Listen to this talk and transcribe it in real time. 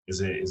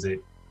Is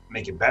it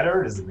make it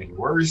better? Does it make it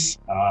worse?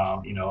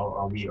 What's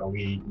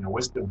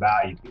the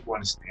value? People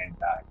understand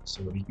value.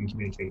 So if you can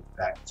communicate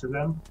that to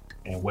them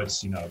and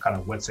what's, kind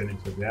of what's in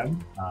it for them,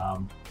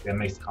 that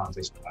makes the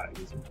conversation a lot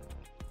easier.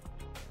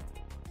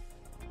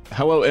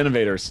 Hello,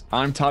 innovators.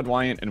 I'm Todd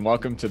Wyant, and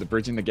welcome to the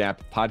Bridging the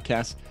Gap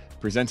podcast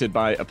presented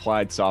by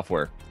Applied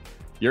Software.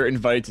 You're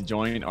invited to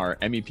join our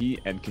MEP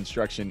and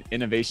construction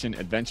innovation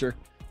adventure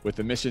with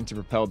the mission to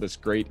propel this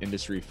great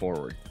industry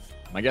forward.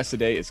 My guest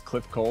today is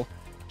Cliff Cole,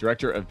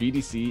 Director of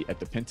VDC at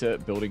the Pinta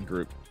Building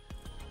Group.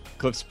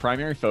 Cliff's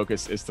primary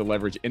focus is to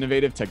leverage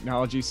innovative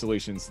technology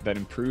solutions that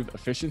improve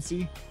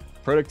efficiency,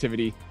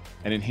 productivity,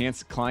 and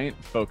enhance client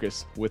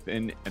focus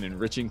within an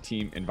enriching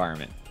team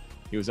environment.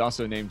 He was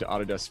also named to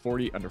Autodesk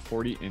 40 Under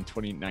 40 in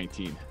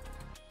 2019.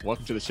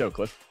 Welcome to the show,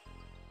 Cliff.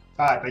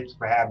 Hi, thank you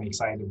for having me.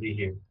 Excited to be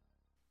here.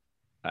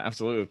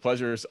 Absolutely. The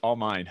pleasure is all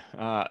mine.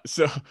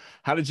 So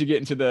how did you get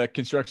into the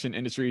construction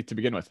industry to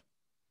begin with?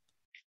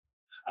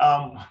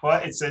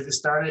 Well, it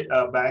started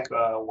back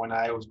when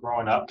I was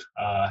growing up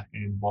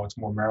in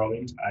Baltimore,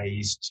 Maryland. I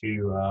used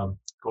to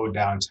go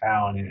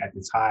downtown, and at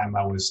the time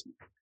I was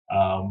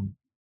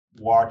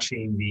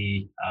watching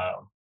the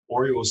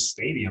Orioles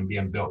Stadium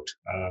being built,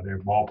 their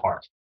ballpark.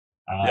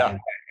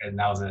 And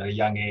that was at a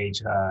young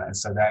age, and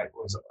so that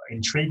was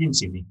intriguing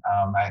to me.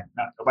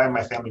 Nobody in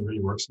my family really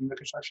works in the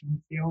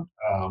construction field,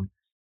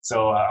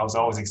 so I was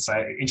always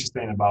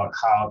interested about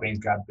how things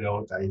got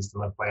built. I used to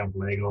love playing with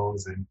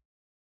Legos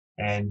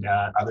and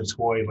other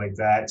toys like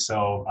that.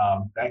 So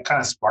that kind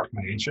of sparked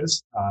my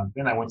interest.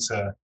 Then I went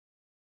to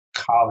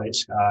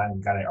college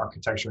and got an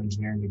architecture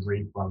engineering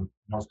degree from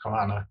North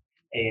Carolina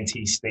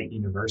A&T State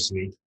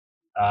University.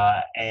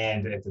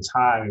 And at the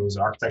time, it was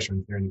an architecture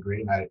engineering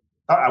degree, and I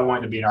thought I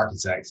wanted to be an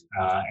architect.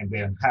 And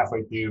then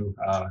halfway through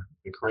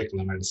the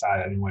curriculum, I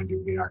decided I didn't want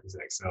to be an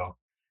architect. So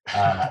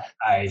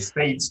I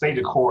stayed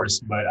the course,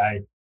 but I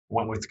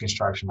went with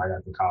construction right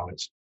after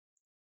college.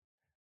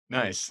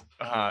 Nice.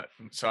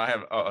 So I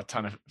have a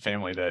ton of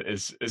family that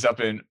is up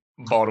in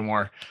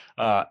Baltimore.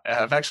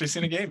 I've actually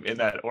seen a game in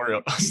that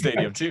Oriole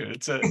Stadium too.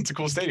 It's a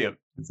cool stadium.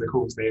 It's a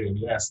cool stadium.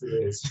 Yes, it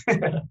is.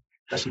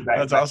 Especially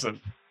That's awesome.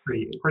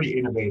 Pretty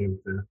innovative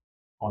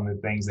on the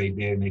things they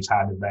did, and they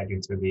tied it back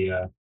into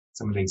the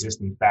some of the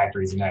existing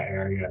factories in that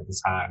area at the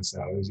time. So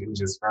it was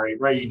just very,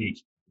 very unique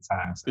at the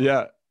time. So.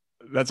 Yeah,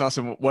 that's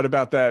awesome. What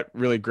about that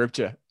really gripped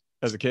you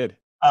as a kid?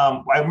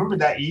 I remember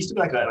that it used to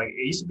be it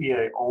used to be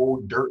an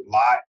old dirt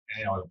lot,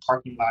 a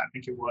parking lot, I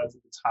think it was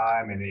at the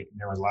time, and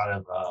there was a lot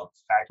of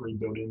factory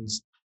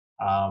buildings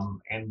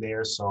in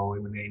there. So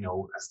when they, I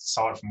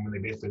saw it from when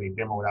they basically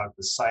demoed out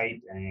the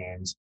site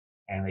and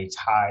they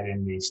tied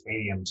in the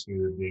stadium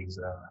to these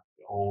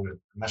old, I'm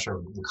not sure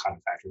what kind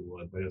of factory it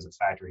was, but it was a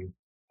factory.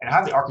 And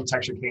how the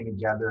architecture came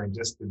together and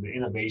just the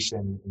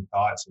innovation and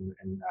thoughts and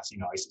I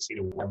used to see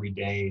it every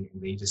day,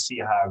 and you just see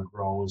how it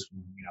grows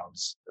from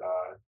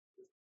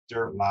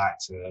dirt lot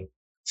to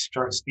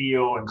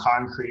steel and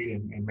concrete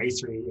and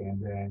masonry,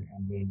 and then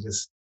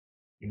just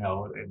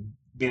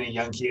being a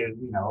young kid,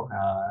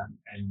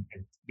 and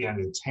being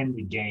able to attend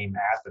the game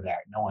after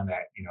that, knowing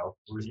that we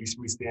were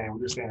standing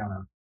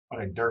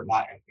on a dirt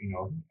lot,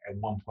 at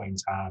one point in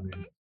time,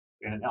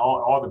 and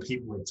all the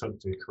people it took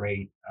to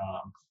create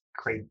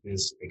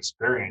this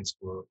experience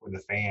for the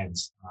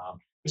fans,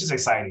 which is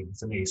exciting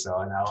to me.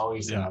 So, and I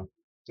always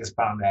just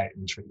found that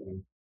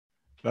intriguing.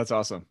 That's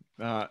awesome.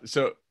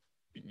 So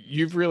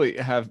you've really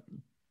have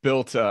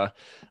built a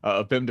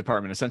BIM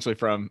department essentially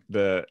from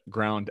the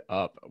ground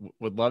up.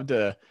 Would love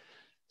to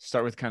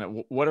start with kind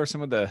of what are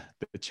some of the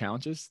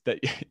challenges that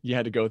you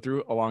had to go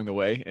through along the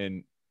way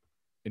in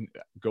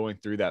going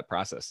through that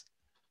process?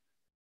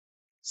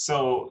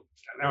 So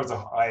there was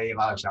a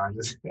lot of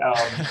challenges. When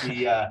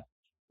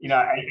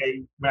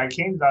I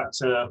came out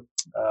to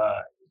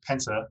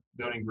Pinta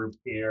Building Group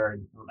here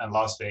in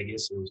Las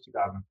Vegas, it was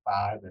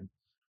 2005,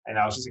 and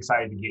I was just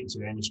excited to get into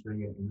the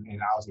industry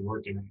and obviously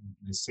working in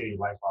the city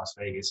like Las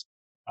Vegas,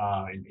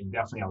 and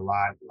definitely a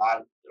lot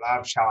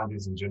of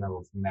challenges in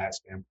general from that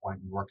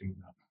standpoint, working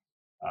in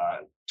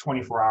a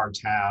 24-hour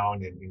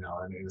town, and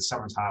in the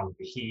summertime with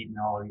the heat and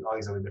all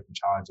these other different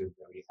challenges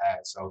that we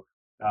had. So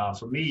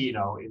for me,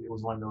 it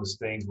was one of those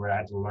things where I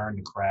had to learn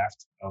the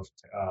craft of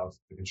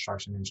the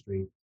construction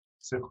industry,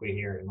 specifically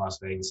here in Las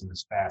Vegas in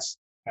this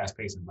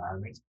fast-paced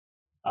environment.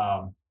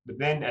 But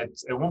then at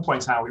one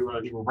point in time, we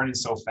were running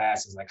so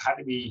fast. It's like, how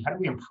do we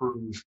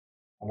improve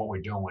on what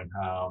we're doing?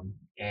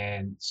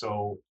 And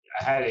so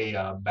I had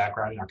a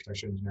background in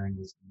architecture engineering,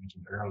 as I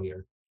mentioned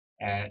earlier.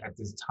 And at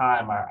this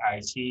time, our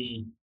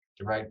IT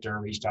director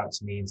reached out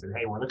to me and said,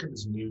 "Hey, we're looking at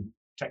this new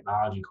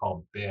technology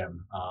called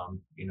BIM. I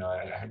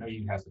know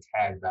you have the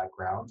CAD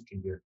background.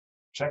 Can you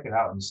check it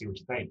out and see what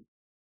you think?"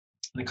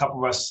 And a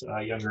couple of us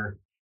younger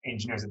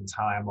engineers at the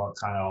time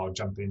all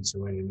jumped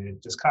into it, and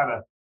it just kind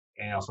of,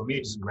 for me,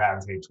 it just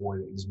gravitated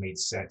toward it. It just made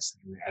sense.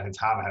 And at the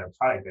time, I had a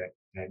product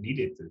that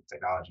needed the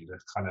technology to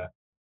kind of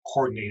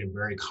coordinate a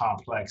very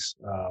complex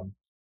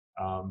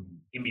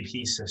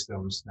MEP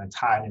systems and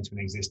tied into an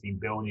existing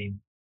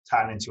building,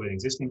 tied into an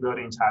existing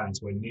building, tied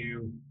into a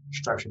new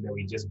structure that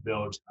we just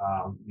built,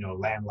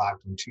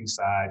 landlocked on two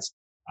sides.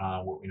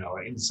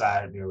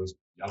 Inside there was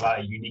a lot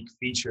of unique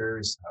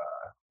features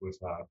with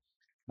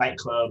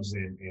nightclubs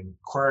and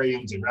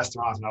aquariums and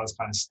restaurants and all this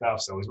kind of stuff.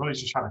 So I was really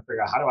just trying to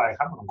figure out how do I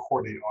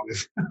coordinate all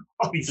this,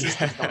 all these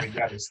systems come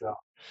together. So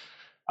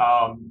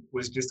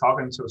was just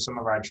talking to some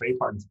of our trade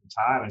partners at the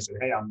time and said,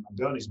 hey, I'm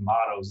building these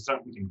models. Is there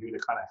something we can do to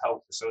kind of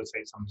help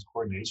facilitate some of this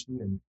coordination?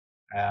 And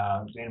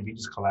then we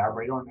just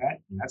collaborate on that.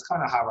 And that's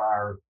kind of how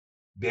our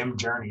BIM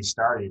journey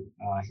started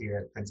here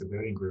at Penta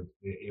Building Group.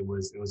 It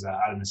was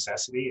out of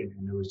necessity,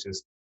 and it was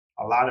just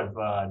a lot of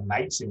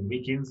nights and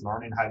weekends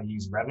learning how to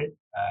use Revit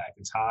at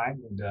the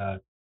time. And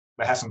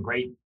but I had some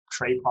great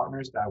trade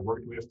partners that I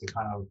worked with to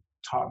kind of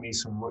taught me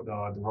some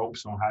the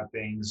ropes on how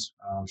things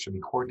should be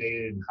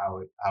coordinated and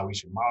how we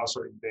should model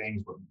certain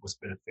things, what's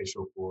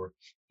beneficial for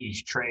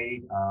each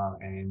trade.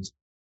 And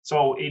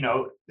so,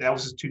 that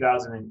was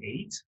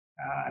 2008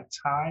 at the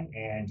time,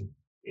 and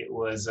it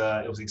was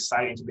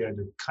exciting to be able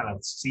to kind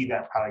of see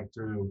that product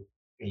through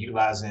and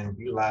utilizing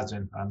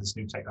this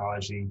new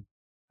technology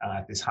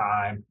at the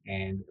time.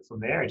 And from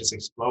there, it just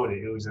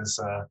exploded. It was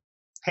just,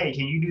 hey,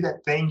 can you do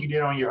that thing you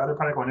did on your other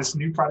product on this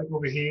new product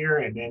over here?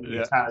 And then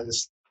it kind of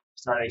just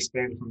started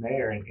expanding from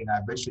there. And I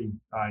eventually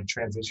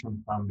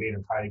transitioned from being a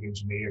product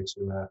engineer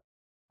to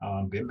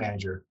a BIM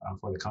manager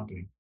for the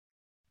company.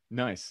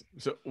 Nice.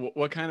 So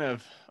what kind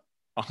of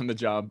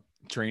on-the-job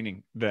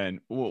training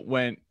then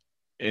went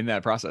in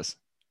that process?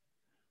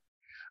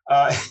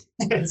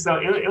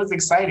 So it was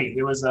exciting.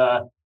 It was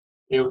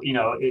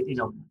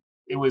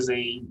it was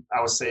I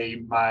would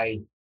say my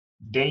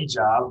day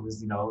job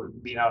was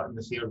being out in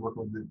the field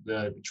working with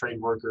the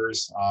trade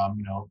workers,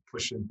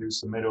 pushing through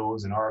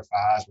submittals and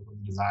RFIs with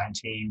the design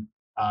team,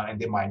 and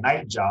then my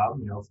night job,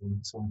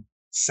 from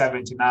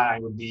 7 to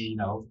 9 would be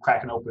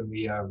cracking open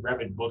the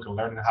Revit book and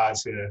learning how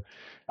to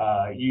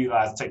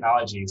utilize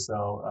technology.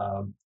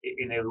 So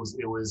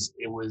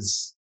it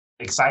was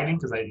exciting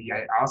because I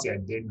honestly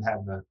didn't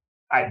have the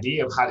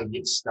idea of how to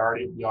get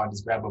started. I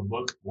just grabbed a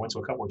book, went to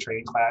a couple of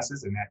training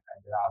classes, and that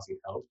obviously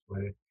helped.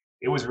 But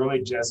it was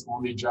really just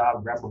on the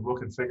job, grab a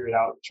book and figure it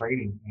out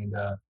training. And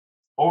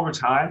over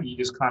time, you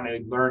just kind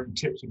of learn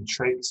tips and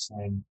tricks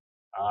and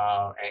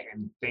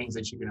things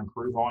that you can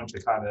improve on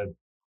to kind of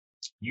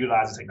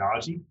utilize the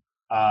technology,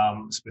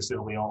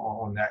 specifically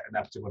on that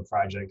particular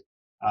project.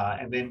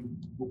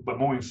 But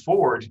moving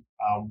forward,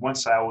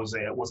 once I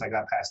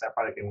got past that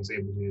project and was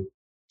able to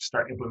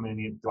start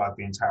implementing it throughout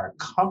the entire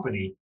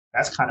company,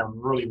 that's kind of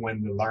really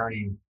when the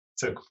learning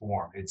took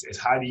form. It's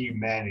how do you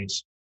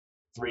manage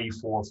 3,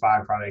 4,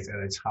 5 products at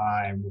a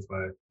time with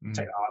a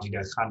technology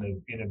that's kind of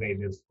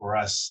innovative for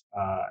us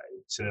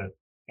to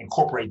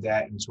incorporate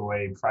that into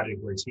a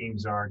project where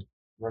teams aren't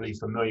really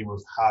familiar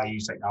with how to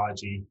use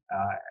technology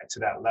to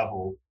that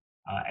level,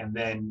 and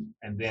then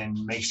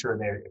make sure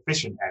they're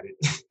efficient at it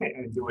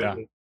and do it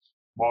in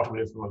multiple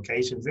different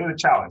locations. It was a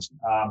challenge.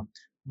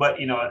 But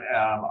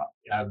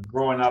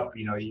growing up,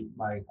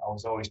 I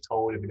was always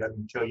told if it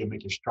doesn't kill you,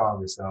 make you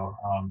stronger. So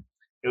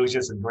it was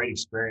just a great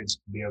experience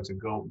to be able to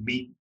go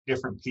meet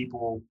different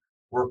people,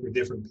 work with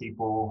different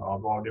people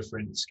of all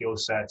different skill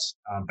sets,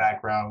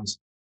 backgrounds.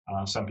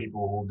 Some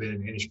people who've been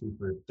in the industry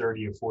for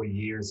 30 or 40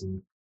 years, and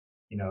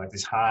at the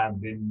time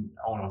didn't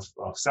own a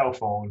cell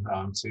phone,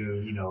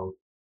 to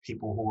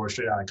people who were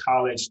straight out of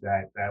college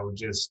that would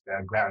just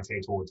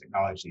gravitate toward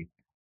technology.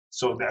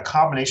 So that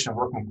combination of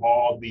working with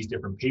all these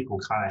different people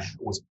kind of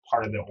was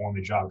part of the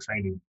on-the-job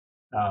training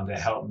that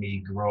helped me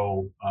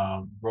grow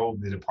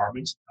the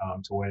department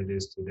to what it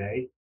is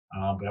today.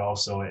 But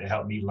also it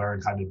helped me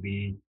learn how to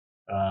be,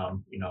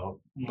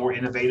 more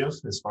innovative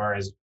as far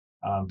as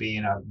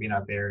being out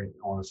there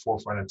on the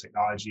forefront of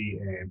technology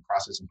and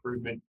process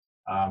improvement,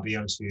 be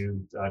able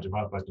to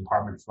develop a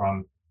department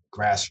from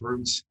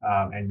grassroots,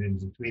 and then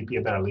to be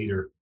a better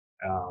leader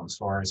as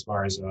far as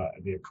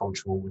the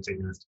approach we're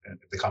taking at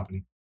the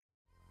company.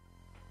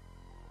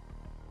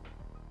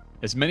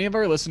 As many of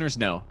our listeners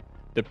know,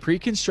 the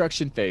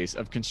pre-construction phase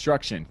of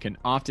construction can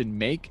often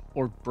make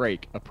or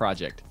break a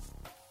project.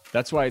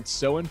 That's why it's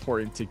so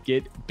important to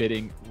get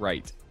bidding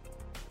right.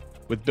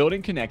 With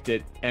Building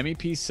Connected,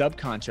 MEP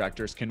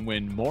subcontractors can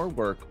win more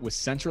work with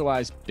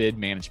centralized bid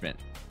management.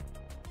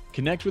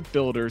 Connect with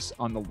builders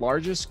on the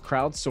largest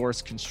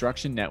crowdsourced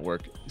construction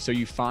network so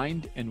you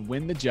find and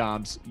win the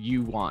jobs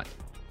you want.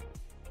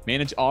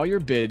 Manage all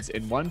your bids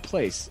in one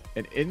place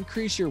and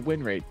increase your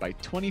win rate by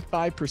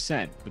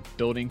 25% with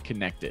Building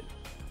Connected.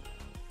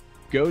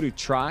 Go to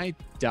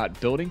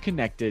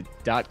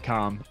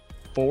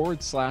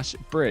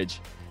try.buildingconnected.com/bridge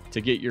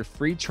to get your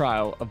free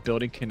trial of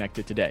Building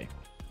Connected today.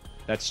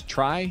 That's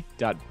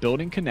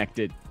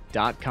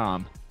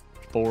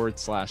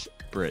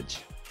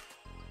try.buildingconnected.com/bridge.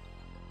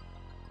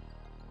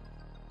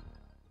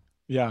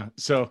 Yeah.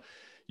 So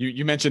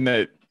you mentioned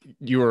that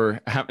you were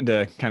having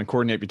to kind of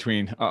coordinate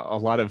between a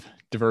lot of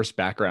diverse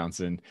backgrounds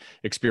and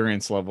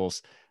experience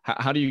levels.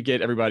 How do you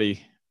get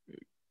everybody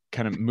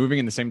kind of moving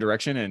in the same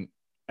direction and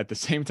at the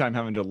same time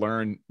having to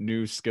learn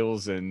new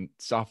skills and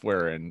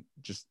software and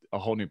just a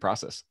whole new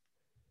process?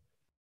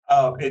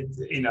 I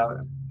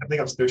think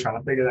I'm still trying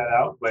to figure that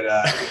out, but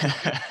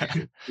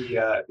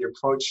the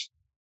approach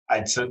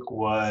I took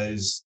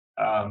was,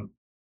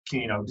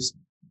 just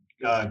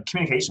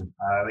communication.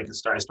 I think it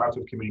starts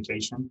with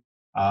communication,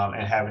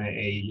 and having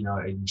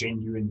a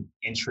genuine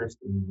interest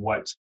in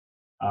what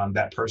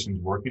that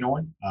person's working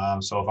on.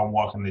 So if I'm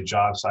walking the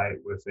job site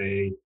with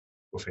a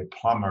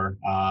plumber,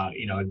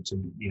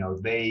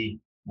 they,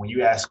 when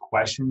you ask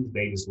questions,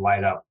 they just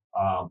light up,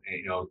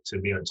 to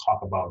be able to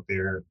talk about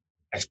their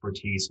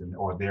expertise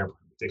or their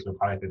particular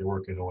product that they're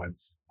working on.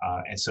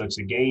 And so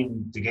to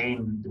gain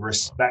the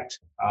respect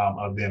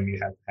of them, you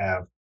have to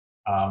have,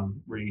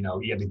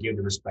 you have to give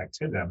the respect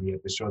to them. You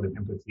have to show them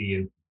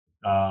empathy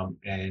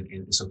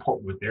and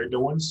support what they're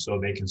doing so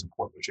they can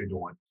support what you're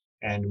doing.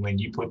 And when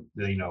you put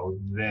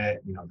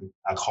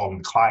I call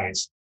them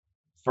clients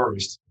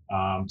first,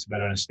 to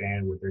better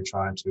understand what they're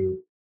trying to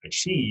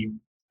achieve,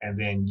 and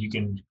then you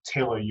can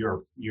tailor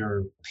your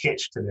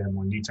pitch to them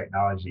on new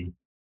technology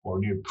or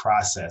new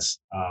process,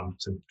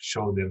 to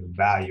show them the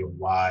value of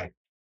why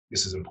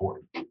this is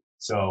important.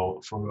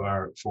 So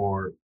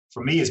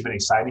for me, it's been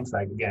exciting.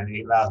 Like, again,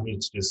 it allows me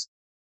to just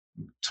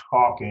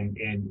talk and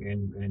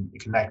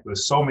connect with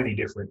so many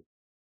different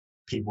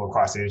people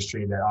across the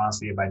industry that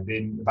honestly, if I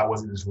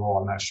wasn't in this role,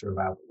 I'm not sure if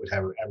I would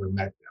have ever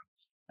met them.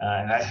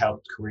 And that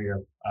helped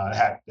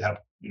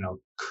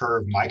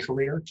curve my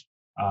career,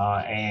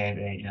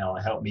 and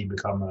help me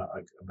become a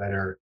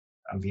better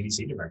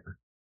VDC director.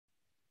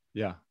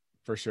 Yeah,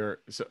 for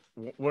sure. So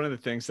one of the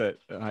things that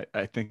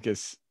I think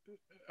is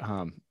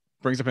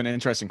brings up an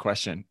interesting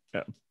question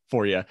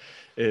for you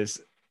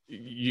is,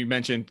 you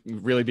mentioned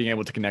really being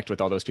able to connect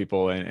with all those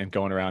people and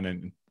going around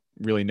and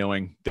really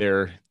knowing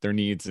their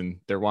needs and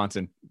their wants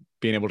and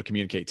being able to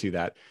communicate to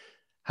that.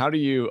 How do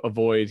you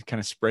avoid kind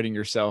of spreading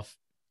yourself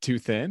too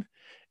thin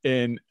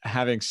in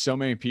having so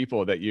many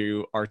people that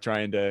you are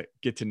trying to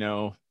get to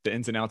know the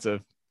ins and outs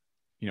of,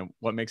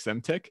 what makes them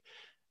tick?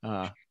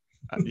 Yeah.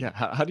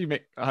 How do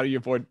you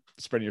avoid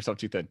spreading yourself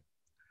too thin?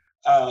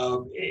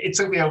 It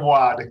took me a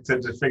while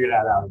to figure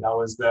that out. That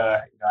was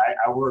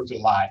I worked a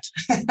lot.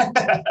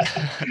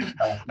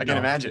 I can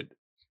imagine.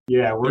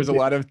 Yeah, there's a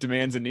lot of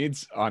demands and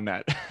needs on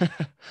that.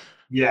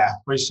 Yeah,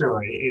 for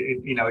sure.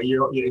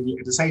 You're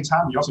at the same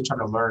time, you're also trying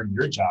to learn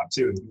your job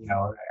too.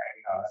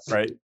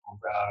 Right.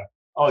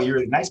 Oh, you're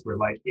an expert.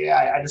 Like,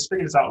 yeah, I just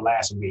figured this out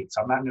last week,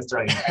 so I'm not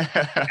necessarily.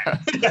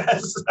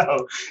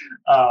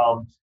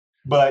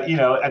 But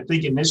I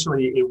think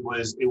initially it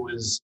was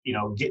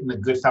getting a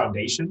good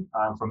foundation.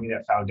 For me,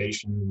 that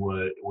foundation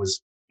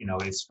was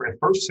it's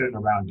first centered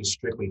around just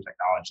strictly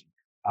technology.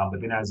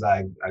 But then as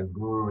I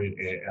grew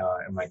in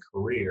my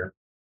career,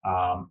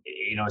 I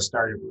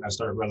started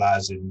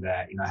realizing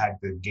that I had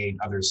to gain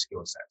other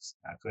skill sets.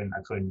 I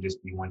couldn't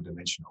just be one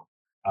dimensional.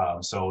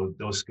 So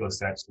those skill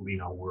sets,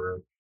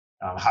 were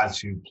how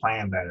to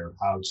plan better,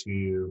 how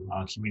to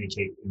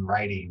communicate in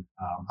writing,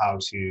 how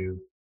to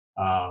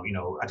how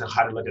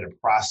to look at a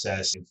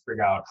process and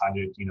figure out how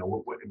to,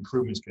 what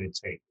improvements can it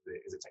take?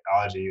 Is it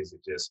technology? Is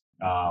it just,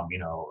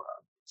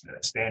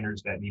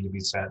 standards that need to be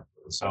set?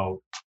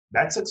 So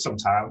that took some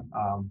time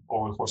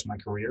over the course of my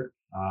career.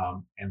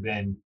 And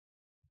then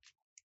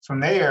from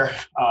there,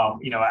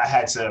 I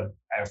had to,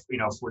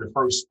 for the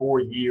first 4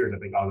 years, I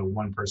think I was a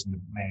one person in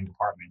the management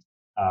department.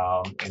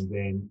 And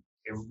then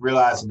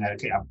realizing that,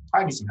 okay, I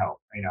probably need some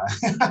help.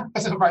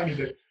 So probably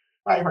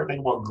think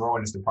about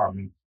growing this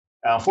department.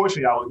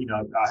 Fortunately,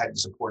 I had the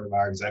support of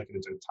our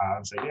executives at the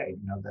time. Say, yeah,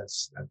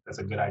 that's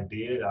a good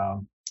idea.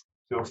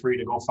 Feel free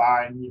to go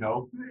find,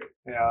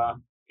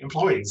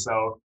 employees.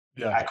 So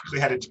yeah. I quickly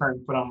had to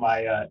put on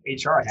my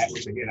HR hat,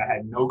 which again I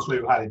had no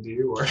clue how to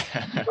do or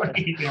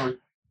anything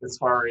as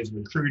far as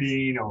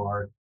recruiting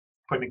or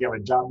putting together a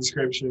job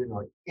description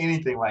or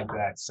anything like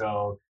that.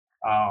 So,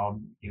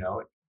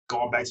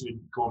 going back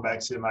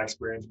to my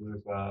experience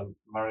with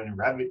learning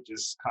Revit,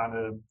 just kind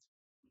of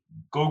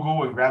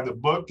Google and grab the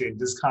book and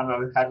just kind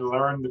of had to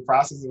learn the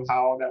process of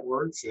how all that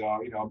works.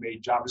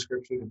 Made job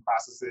descriptions and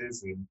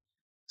processes and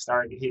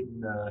started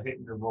hitting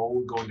the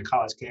road, going to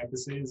college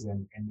campuses,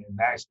 and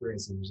that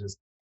experience was just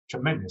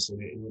tremendous.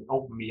 And it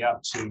opened me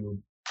up to,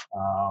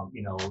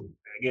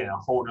 again, a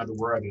whole other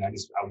world that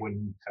I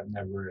wouldn't have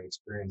never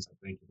experienced, I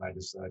think, if I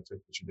just took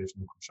the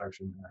traditional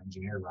construction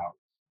engineer route.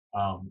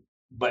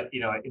 But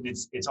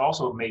it's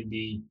also made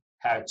me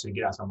have to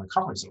get outside my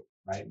comfort zone,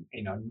 right?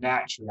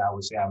 Naturally, I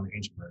would say I'm an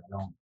introvert. I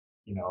don't,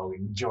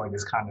 enjoy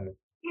this kind of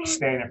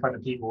standing in front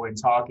of people and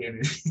talking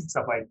and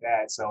stuff like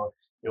that. So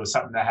it was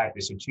something that I had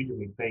to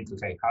strategically think,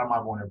 okay, how am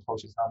I going to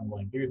approach this? How am I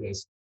going to do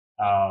this?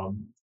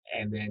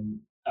 And then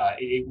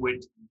it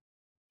would,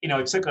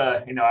 it took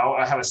I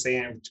have a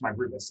saying to my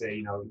group that say,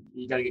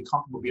 you got to get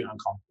comfortable being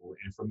uncomfortable.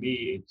 And for me,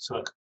 it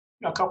took,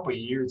 a couple of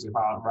years of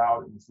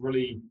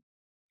really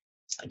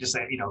just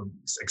say,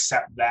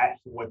 accept that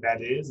for what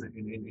that is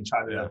and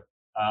try to,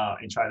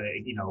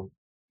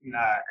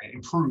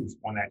 improve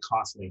on that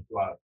constantly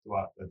throughout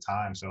the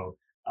time. So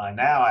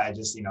now I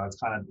just, it's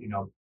kind of,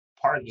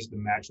 part of just the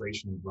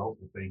maturation and growth,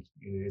 I think,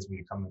 it is when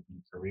you come up in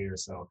your career.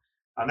 So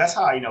that's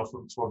how,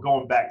 for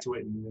going back to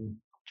it, and then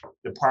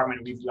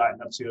department, we've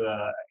gotten up to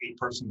a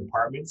 8-person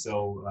department.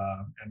 So,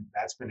 and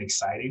that's been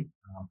exciting.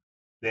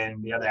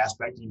 Then the other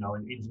aspect, in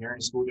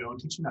engineering school, they don't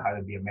teach you how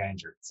to be a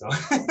manager. So,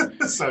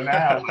 so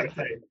now, like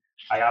I say,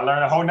 I got to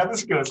learn a whole nother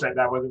skill set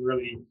that wasn't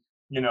really,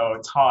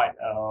 taught.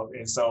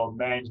 And so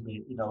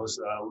management,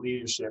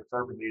 leadership,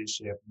 servant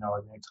leadership,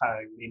 and it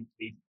kind of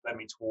led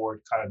me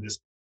toward kind of this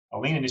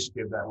lean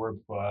initiative that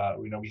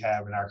we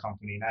have in our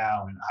company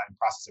now, and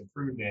process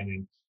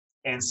improvement.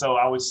 And so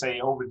I would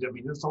say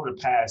just over the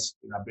past,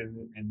 I've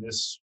been in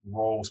this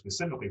role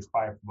specifically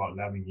for about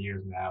 11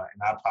 years now,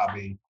 and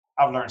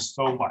I've learned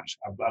so much.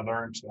 I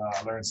learned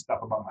stuff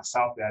about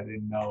myself that I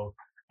didn't know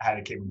I had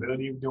the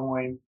capability of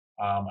doing.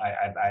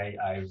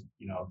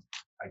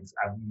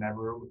 I've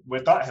never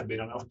would thought I had been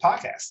on a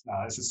podcast.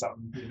 This is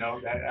something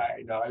that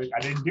I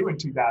didn't do in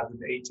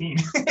 2018.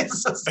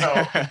 so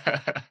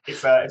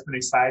it's been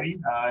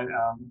exciting to have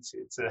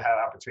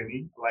an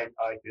opportunity like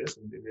this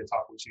and to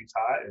talk with you,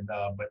 Todd. And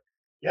but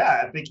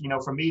yeah, I think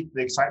for me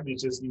the excitement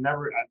is just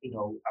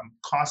I'm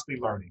constantly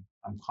learning.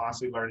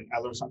 I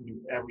learn something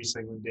new every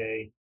single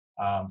day.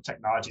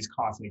 Technology is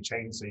constantly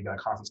changing, so you got to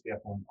constantly stay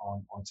up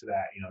onto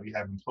that. You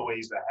have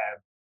employees that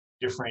have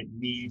different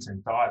needs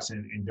and thoughts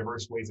and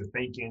diverse ways of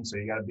thinking. So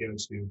you got to be able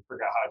to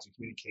figure out how to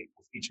communicate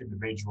with each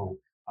individual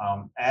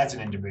as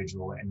an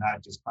individual, and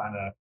not just kind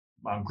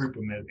of group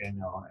them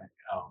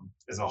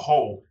as a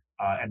whole.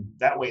 And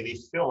that way they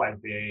feel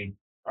like they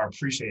are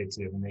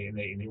appreciative, and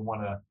they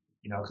want to,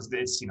 because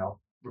it's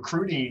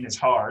recruiting is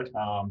hard.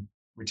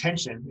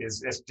 Retention is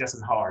just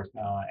as hard,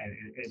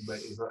 but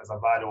it's a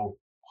vital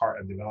part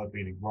of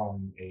developing and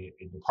growing a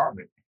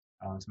department.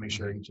 To make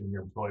sure each of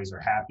your employees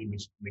are happy,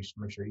 make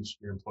sure each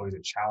of your employees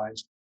are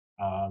challenged,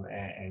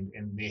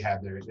 and they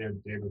have they're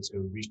able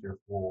to reach their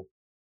full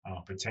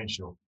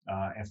potential.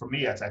 And for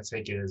me, I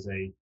take it as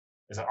an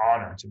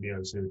honor to be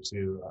able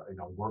to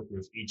work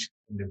with each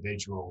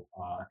individual,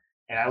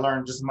 and I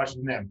learn just as much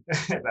from them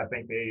as I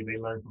think they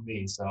learn from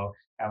me. So,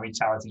 and we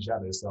challenge each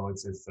other. So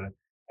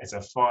it's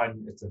a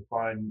fun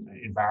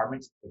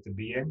environment to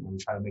be in, and we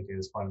try to make it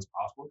as fun as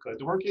possible because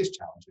the work is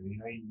challenging.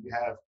 You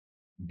have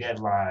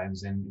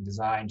deadlines and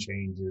design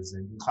changes,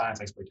 and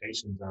clients'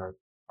 expectations are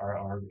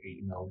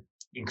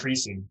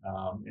increasing,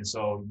 and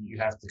so you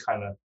have to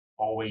kind of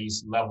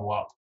always level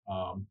up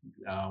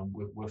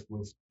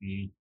with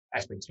the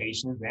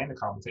expectations and the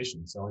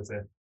competition. So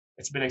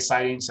it's been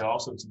exciting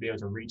to be able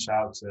to reach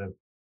out to.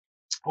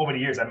 Over the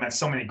years, I've met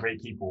so many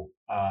great people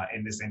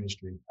in this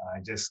industry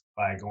just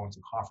by going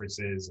to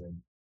conferences,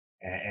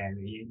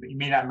 and you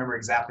may not remember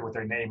exactly what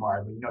their name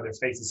are, but their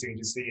faces as soon as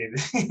you see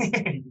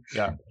it.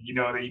 Yeah.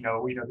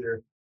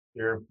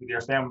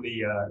 Their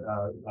family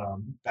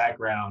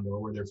background or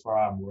where they're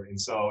from, and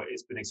so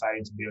it's been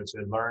exciting to be able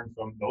to learn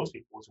from those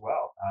people as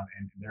well.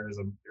 And there's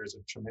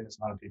a tremendous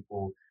amount of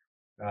people.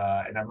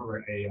 And I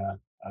remember a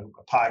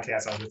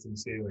podcast I was listening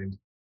to,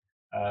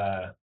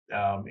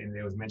 and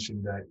it was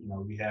mentioned that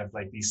we have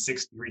like these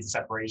 6 degrees of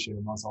separation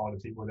amongst all the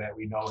people that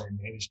we know in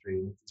the industry.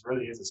 And it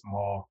really is a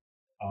small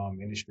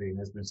industry, and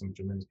there's been some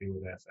tremendous people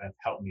that have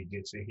helped me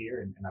get to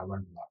here, and I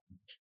learned a lot.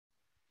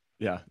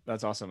 Yeah,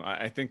 that's awesome.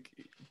 I think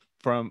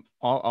from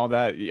all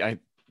that,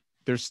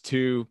 there's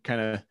 2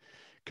 kind of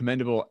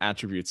commendable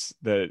attributes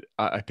that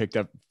I picked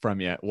up from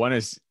you. One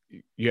is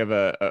you have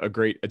a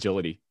great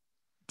agility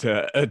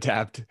to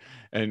adapt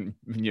and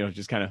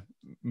just kind of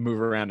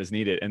move around as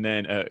needed, and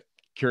then a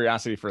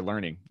curiosity for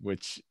learning,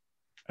 which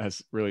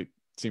has really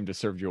seemed to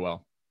serve you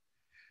well.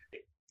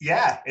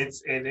 Yeah,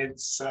 it's and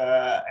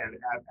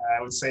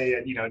I would say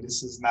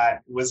this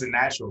wasn't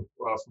natural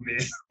for me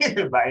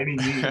by any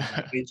means.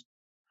 I think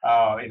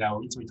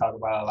we talk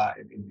about a lot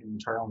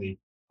internally,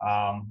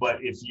 but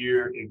if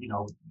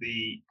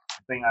the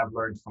thing I've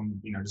learned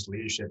from just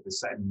leadership is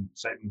setting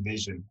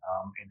vision,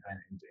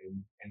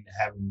 and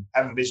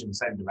having vision,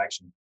 setting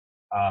direction.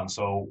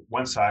 So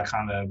once I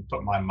kind of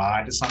put my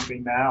mind to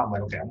something now, I'm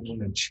like, okay, I'm going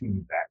to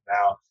achieve that.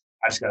 Now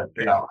I just got to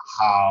figure out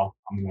how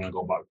I'm going to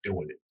go about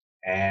doing it.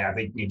 And I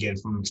think, again,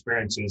 from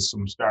experiences,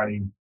 from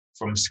starting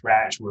from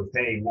scratch with,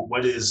 hey,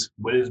 what does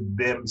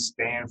BIM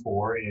stand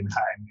for, and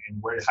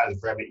how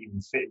does Revit even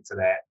fit into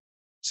that?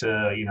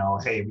 To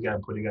hey, we got to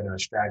put together a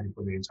strategy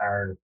for the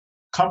entire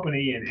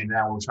company, and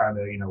now we're trying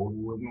to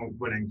we're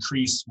going to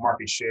increase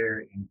market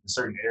share in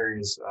certain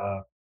areas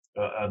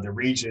of the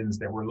regions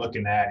that we're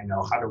looking at.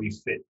 How do we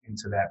fit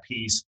into that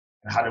piece,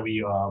 and how do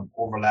we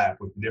overlap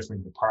with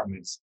different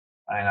departments?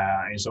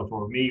 And so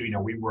for me,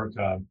 we work.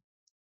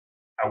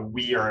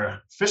 We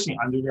are officially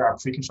under our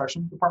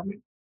pre-construction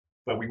department,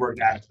 but we work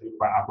actively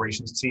with our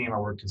operations team. I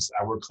work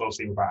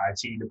closely with our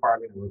IT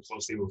department. I work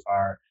closely with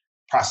our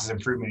process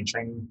improvement and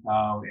training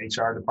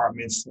HR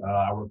departments.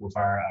 I work with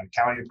our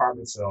accounting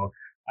department. So,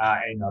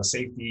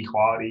 safety,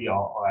 quality.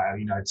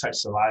 I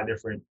touch a lot of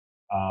different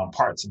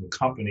parts of the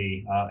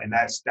company, and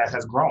that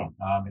has grown,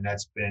 and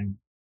that's been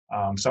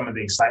some of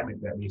the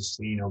excitement that we've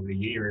seen over the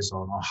years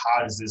on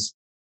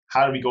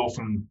how do we go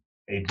from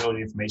a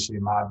building information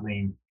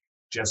modeling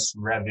just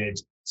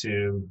Revit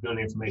to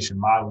building information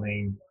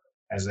modeling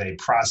as a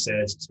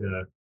process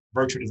to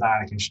virtual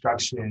design and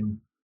construction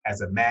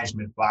as a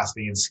management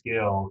philosophy and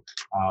skill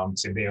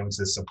to be able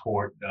to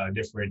support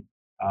different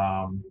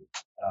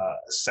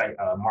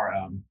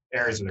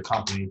areas of the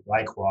company,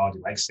 like quality,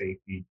 like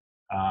safety.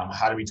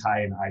 How do we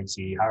tie in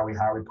IT? How are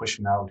we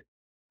pushing out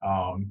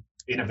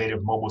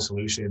innovative mobile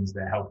solutions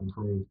that help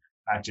improve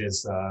not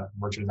just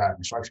virtual design and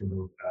construction,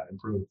 but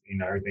improve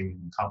everything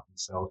in the company.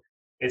 So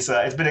it's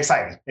been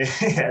exciting. It's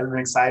been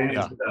exciting.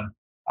 Yeah. It's been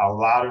a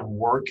lot of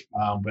work,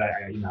 but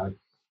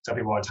some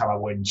people all the time I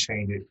wouldn't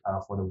change it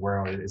for the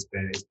world. It's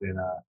been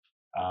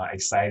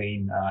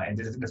exciting, and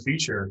in the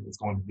future, it's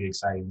going to be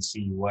exciting to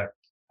see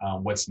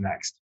what's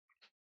next.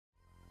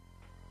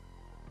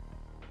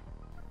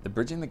 The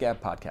Bridging the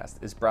Gap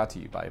podcast is brought to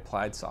you by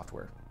Applied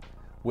Software.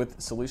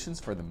 With solutions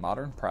for the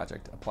modern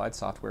project, Applied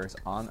Software is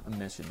on a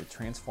mission to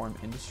transform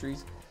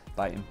industries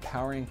by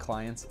empowering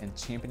clients and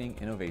championing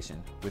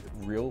innovation with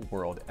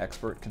real-world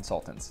expert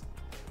consultants.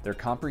 Their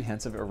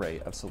comprehensive array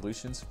of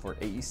solutions for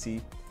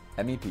AEC,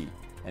 MEP,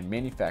 and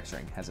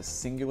manufacturing has a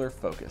singular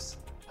focus,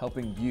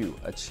 helping you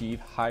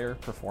achieve higher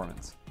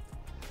performance.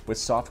 With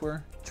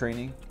software,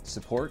 training,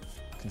 support,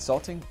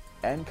 consulting,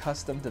 and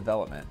custom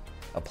development,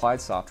 Applied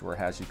Software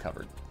has you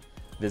covered.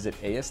 Visit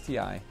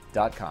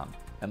ASTI.com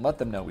and let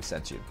them know we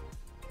sent you.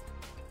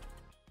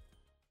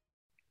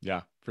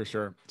 Yeah, for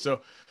sure.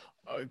 So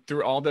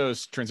through all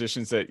those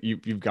transitions that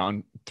you've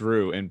gone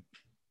through and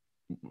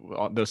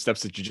all those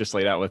steps that you just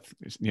laid out with,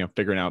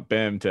 figuring out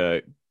BIM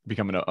to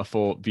becoming a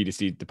full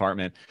VDC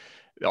department,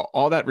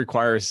 all that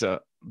requires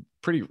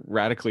pretty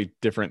radically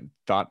different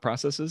thought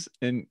processes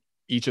in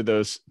each of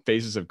those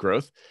phases of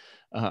growth.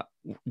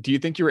 Do you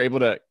think you were able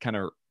to kind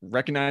of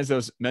recognize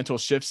those mental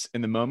shifts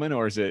in the moment,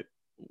 or is it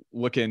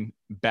looking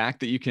back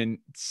that you can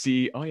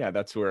see, oh yeah,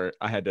 that's where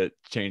I had to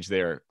change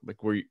there?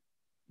 Like, were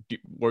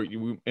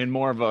you in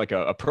more of a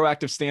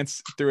proactive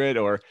stance through it,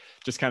 or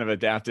just kind of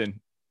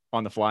adapting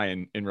on the fly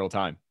in real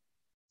time?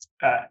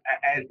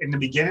 In the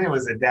beginning, it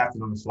was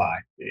adapting on the fly.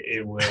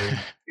 It was,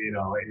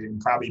 it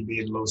probably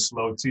be a little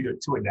slow to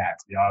adapt,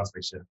 to be honest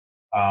with you.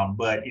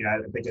 But I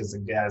think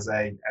as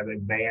I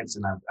advance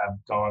and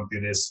I've gone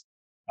through these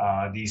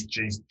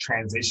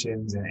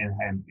transitions and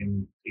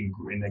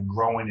then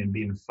growing and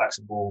being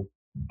flexible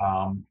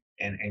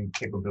and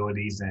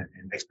capabilities and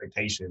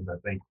expectations, I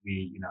think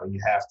you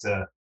have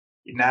to.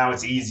 Now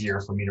it's easier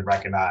for me to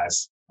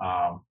recognize,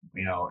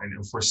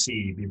 and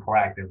foresee, be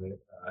proactive.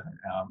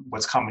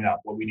 What's coming up,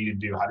 what we need to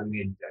do, how do we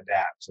need to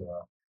adapt?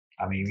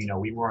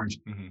 We weren't,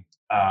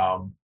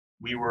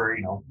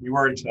 we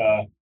weren't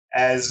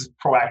as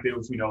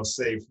proactive,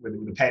 say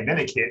with the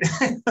pandemic hit,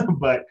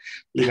 but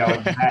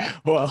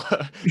well,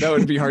 that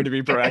would be hard to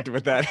be proactive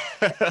with that.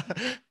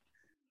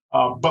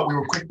 But we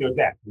were quick to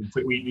adapt.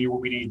 We knew what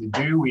we needed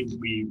to do. We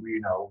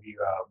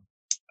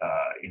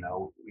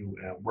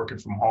working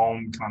from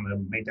home, kind of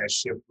make that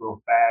shift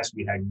real fast.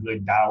 We had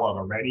good dialogue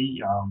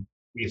already.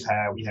 We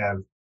have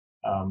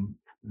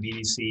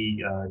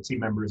VDC team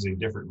members in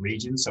different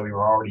regions, so we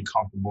were already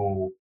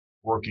comfortable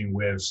working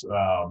with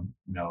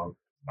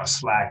a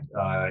Slack,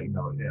 or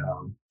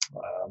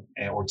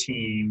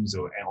Teams,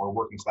 or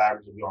working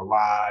collaboratively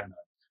online,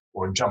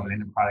 or jumping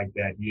into a product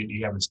that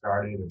you haven't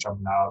started, or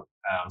jumping out.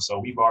 So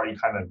we've already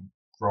kind of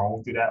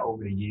grown through that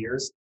over the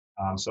years.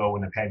 So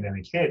when the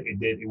pandemic hit,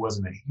 it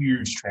wasn't a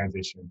huge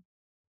transition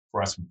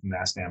for us from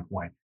that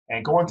standpoint.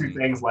 And going through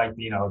things like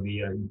the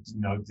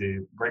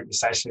Great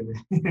Recession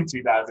in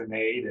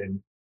 2008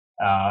 and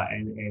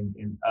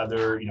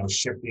other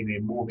shifting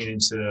and moving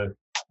into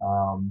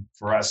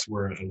for us,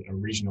 we're a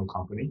regional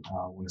company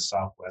in the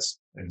Southwest.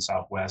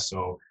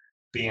 So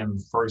being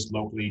first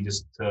locally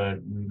just to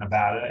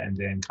Nevada, and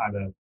then kind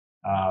of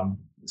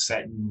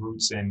setting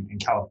roots in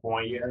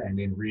California, and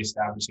then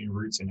reestablishing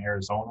roots in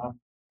Arizona.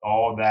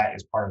 All that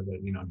is part of the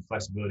the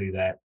flexibility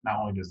that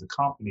not only does the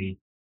company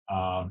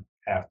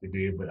have to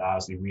do, but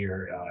obviously we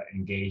are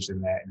engaged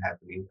in that and have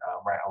to be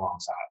right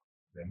alongside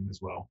them as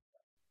well.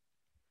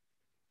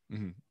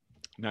 Mm-hmm.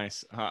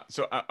 Nice.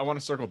 So I want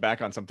to circle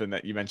back on something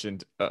that you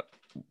mentioned a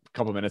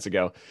couple of minutes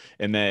ago,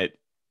 in that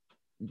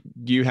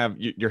you have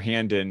your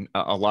hand in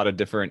a lot of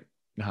different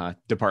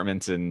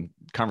departments and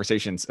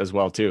conversations as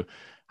well too.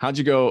 How'd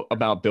you go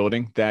about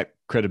building that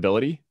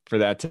credibility for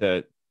that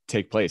to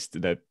take place,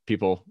 that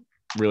people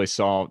really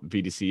saw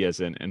VDC as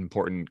an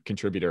important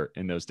contributor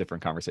in those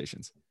different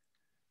conversations?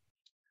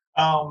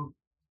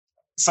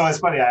 So it's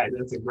funny.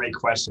 That's a great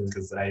question,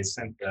 because I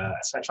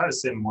try to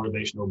send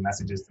motivational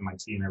messages to my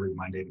team every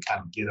Monday to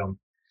kind of get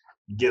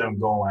them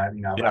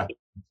going.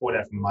 Before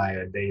that, from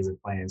my days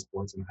of playing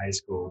sports in high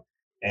school,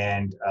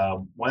 and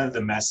one of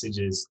the message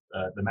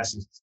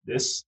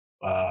this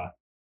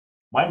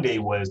Monday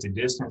was the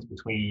distance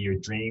between your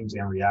dreams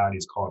and reality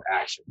is called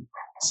action.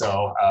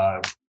 So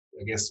I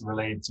guess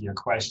related to your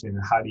question,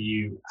 how do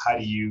you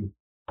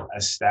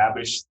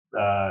establish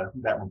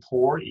that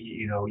rapport?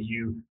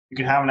 You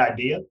can have an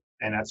idea,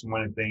 and that's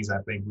one of the things I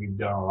think we've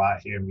done a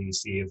lot here in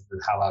VDC, is to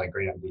highlight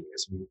great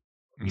ideas.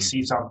 We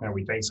see something, or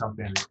we think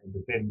something, and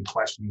within the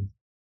question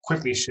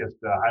quickly shift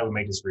how do we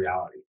make this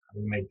reality? How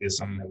do we make this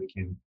something that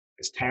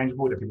it's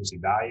tangible, that people see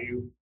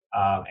value?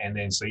 And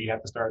then so you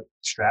have to start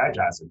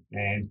strategizing.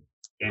 And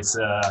it's,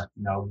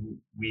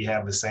 we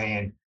have a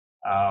saying,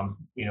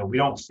 we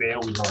don't fail,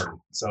 we learn.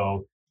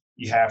 So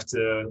you have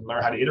to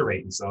learn how to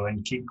iterate.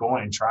 And keep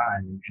going and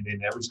trying. And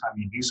then every time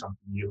you do something,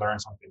 you learn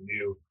something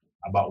new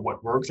about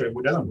what works or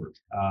what doesn't work.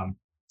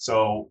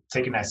 So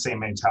taking that same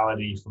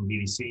mentality from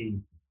BDC,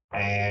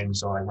 and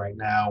so like right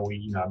now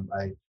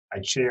I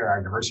chair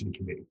our diversity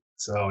committee.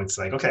 So it's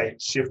like, okay,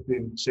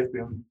 shifting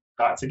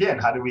thoughts again.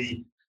 How do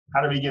we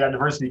get our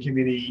diversity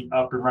committee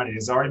up and running?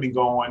 It's already been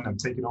going. I'm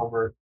taking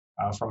over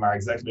from our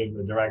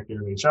executive director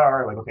of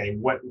HR. Like, okay,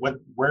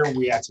 where are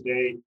we at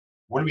today?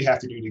 What do we have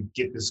to do to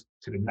get this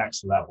to the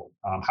next level?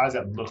 How does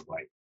that look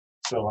like?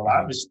 So a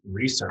lot of it's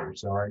research.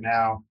 So right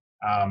now,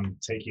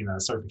 taking a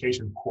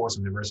certification course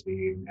in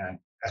diversity and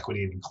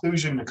equity and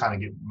inclusion to kind of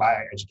get my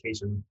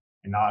education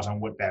and knowledge on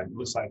what that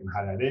looks like and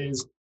how that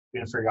is.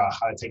 Then figure out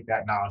how to take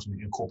that knowledge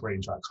and incorporate it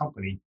into our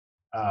company.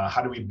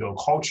 How do we build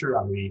culture?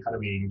 How do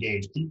we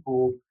engage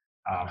people?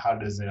 How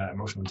does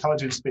emotional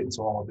intelligence fit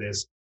into all of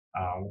this?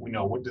 We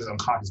know what does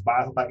unconscious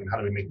bias look like, and how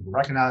do we make people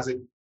recognize it?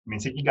 I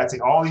mean, you got to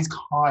take all these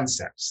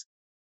concepts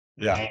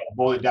and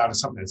boil it down to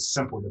something that's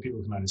simple that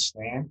people can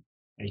understand,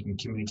 and you can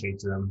communicate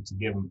to them to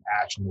give them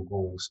actionable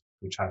goals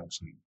to try to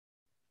achieve.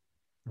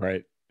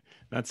 Right.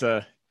 That's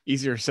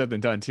easier said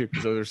than done too,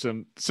 because those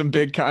are some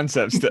big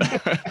concepts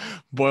to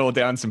boil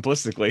down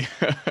simplistically.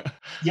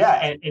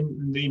 Yeah,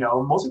 and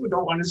most people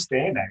don't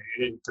understand that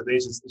because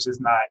it's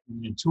just not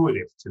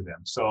intuitive to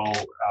them. So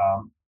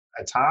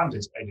at times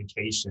it's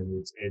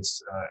education,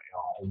 it's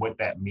what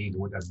that means,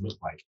 what that looks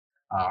like.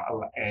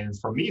 And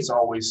for me, it's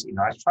always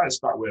I try to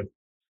start with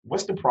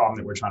what's the problem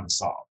that we're trying to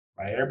solve.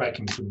 Right, everybody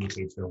can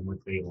communicate to them what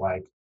they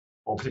like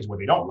or potentially what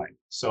they don't like.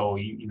 So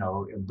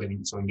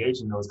so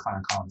engaging in those kind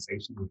of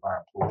conversations with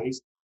our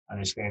employees,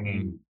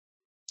 understanding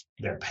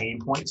their pain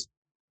points.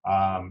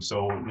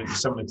 So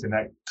similar to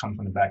that, come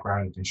from the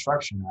background of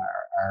construction.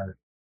 Our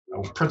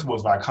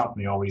principals of our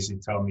company always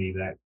tell me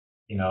that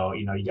you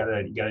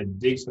gotta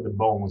dig for the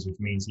bones, which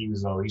means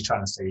he's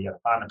trying to say you gotta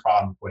find the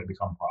problem before they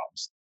become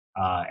problems.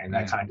 And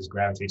that kind of just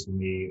gravitates to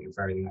me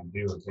for everything I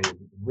do. Okay,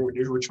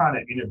 we're trying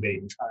to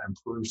innovate, we're trying to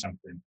improve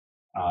something.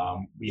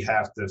 We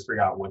have to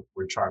figure out what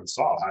we're trying to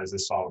solve. How does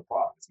this solve a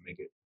problem?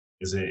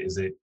 Is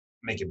it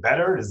make it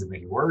better? Does it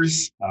make it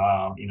worse?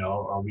 Are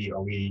we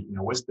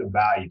what's the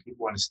value?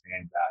 People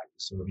understand value.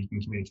 So if you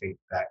can communicate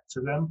that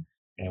to them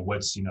and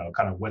what's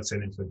kind of what's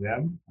in it for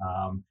them,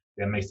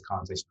 that makes the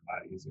conversation a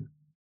lot easier.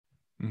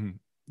 Mm-hmm.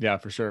 Yeah,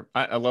 for sure.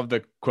 I love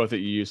the quote that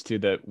you used too,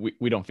 that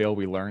we don't fail,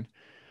 we learn.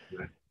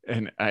 Right.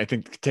 And I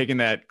think taking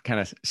that kind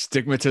of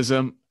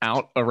stigmatism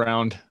out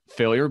around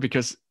failure,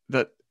 because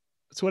that's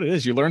what it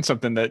is. You learn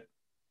something that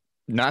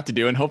not to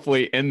do. And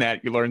hopefully in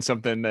that you learn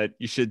something that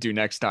you should do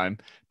next time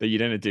that you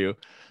didn't do.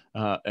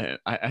 And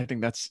I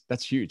think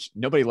that's huge.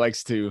 Nobody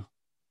likes to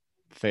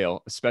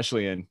fail,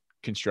 especially in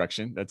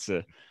construction. That's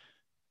a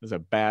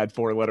bad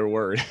 4-letter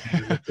word.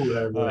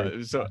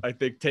 So I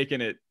think taking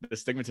the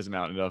stigmatism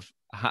out of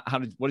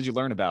what did you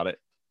learn about it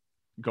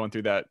going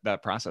through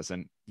that process,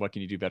 and what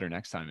can you do better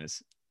next time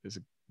is a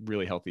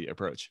really healthy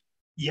approach.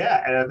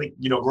 Yeah, and I think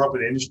grew up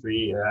in the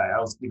industry. I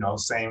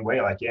was same way.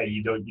 Like, yeah,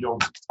 you don't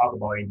talk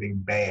about anything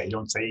bad. You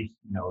don't say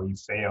you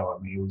fail.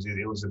 I mean,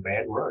 it was a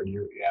bad word.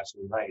 You're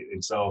absolutely right.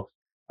 And so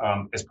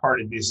as part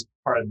of the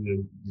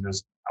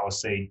I would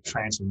say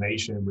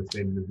transformation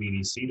within the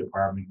BDC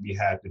department, we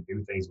had to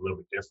do things a little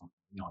bit different.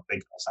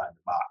 Think outside the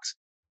box.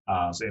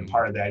 And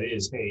part of that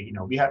is, hey,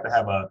 we have to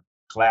have a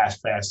glass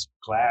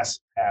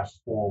half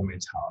full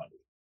mentality.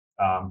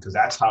 Because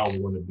that's how we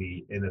want to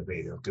be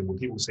innovative. Because when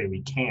people say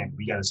we can't,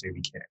 we got to say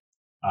we can.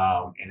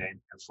 And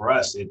for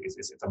us,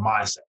 it's a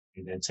mindset.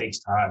 And it takes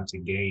time to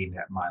gain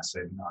that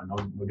mindset. No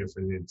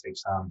different than it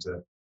takes time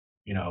to,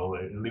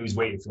 lose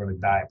weight if you're on a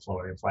diet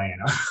plan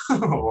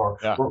or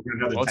work with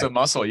another. Well, it's a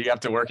muscle. You have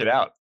to work it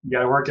out. You got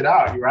to work it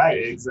out. You're right.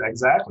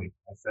 Exactly.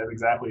 That's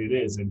exactly what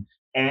it is. And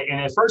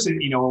at first,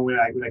 when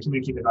I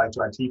communicate that to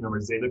our team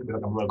members, they look at me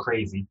like I'm a little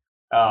crazy.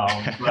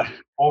 But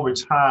over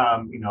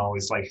time,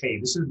 it's like, hey,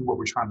 this is what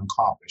we're trying to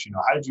accomplish.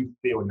 How did you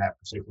feel in that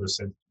particular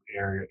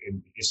area?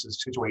 And it's a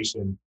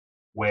situation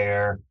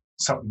where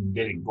something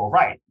didn't go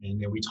right,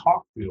 and then we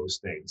talk through those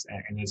things,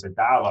 and there's a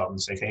dialogue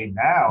and say, hey,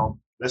 now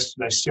let's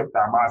shift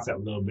our mindset a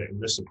little bit and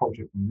let's approach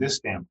it from this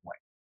standpoint.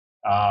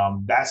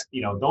 That's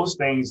those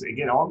things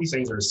again. All these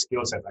things are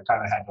skill sets I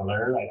kind of had to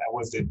learn. It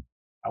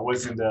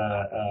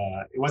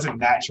wasn't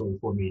natural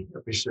for me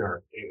for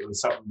sure. It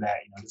was something that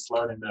just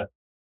learning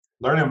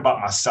about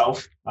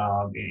myself,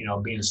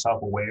 being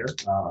self-aware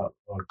of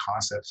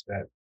concepts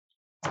that,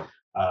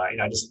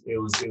 it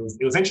was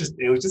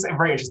interesting. It was just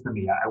very interesting to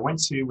me. I went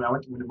to one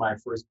of my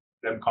first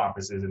DEM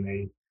conferences, and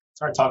they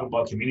started talking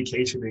about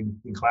communication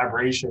and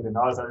collaboration and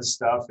all this other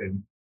stuff,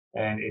 and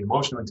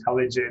emotional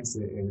intelligence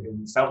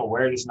and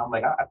self-awareness. And I'm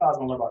like, I thought I was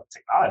going to learn about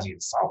technology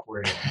and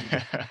software.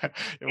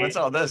 What's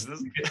all this?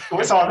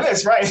 What's all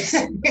this, right?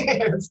 So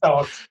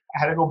I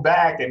had to go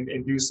back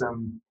and do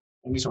some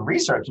and do some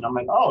research. And I'm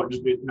like, oh,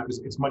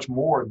 it's much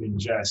more than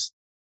just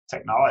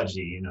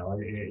technology.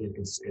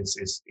 It's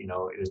it's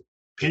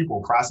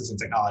people, process, and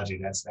technology.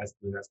 That's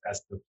the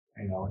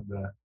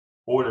the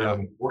order Yeah. of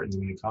importance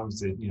when it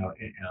comes to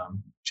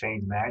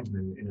change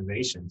management and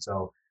innovation.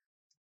 So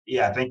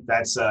yeah, I think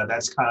that's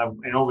kind of,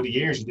 and over the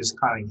years you just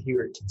kind of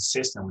hear it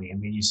consistently,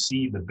 and then you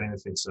see the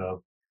benefits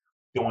of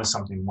doing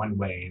something one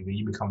way, and then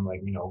you become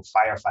like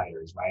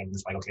firefighters, right? And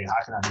it's like, okay,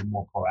 how can I be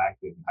more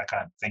proactive? How can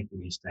I think through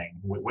these things?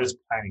 What does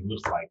planning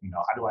look like?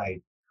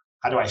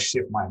 How do I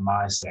shift my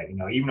mindset?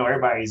 Even though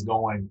everybody's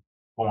going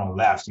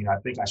left, I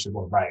think I should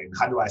go right. And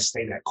how do I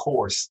stay that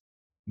course,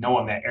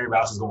 knowing that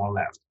everybody else is going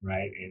left,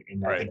 right?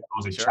 And I Right. think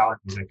those are Sure.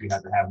 challenges that you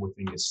have to have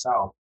within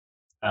yourself,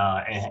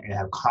 and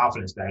have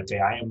confidence that, okay,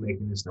 I am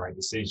making this the right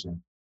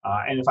decision.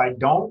 And if I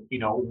don't,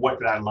 what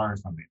did I learn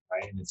from it,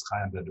 right? And it's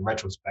kind of the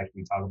retrospect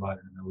we talk about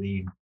in the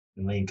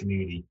lean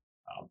community.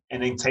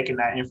 And then taking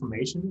that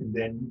information and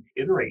then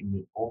iterating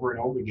it over and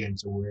over again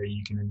to where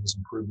you can just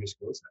improve your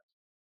skill set.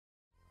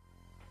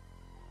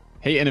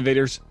 Hey,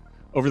 innovators.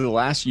 Over the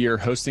last year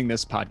hosting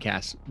this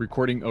podcast,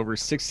 recording over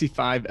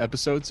 65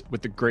 episodes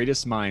with the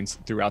greatest minds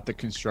throughout the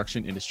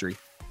construction industry,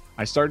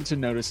 I started to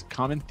notice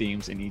common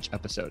themes in each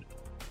episode.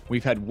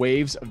 We've had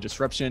waves of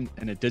disruption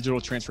and a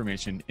digital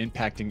transformation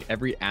impacting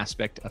every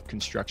aspect of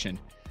construction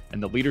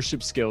and the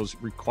leadership skills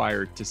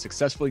required to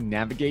successfully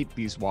navigate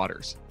these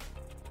waters.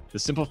 The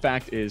simple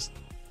fact is,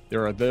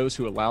 there are those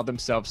who allow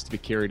themselves to be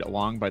carried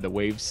along by the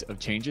waves of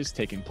changes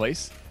taking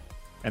place,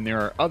 and there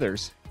are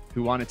others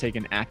who want to take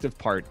an active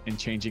part in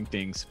changing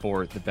things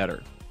for the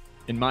better.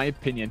 In my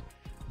opinion,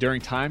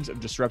 during times of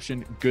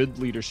disruption, good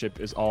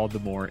leadership is all the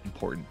more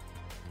important.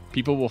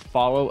 People will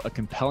follow a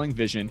compelling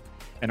vision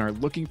and are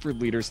looking for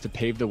leaders to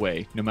pave the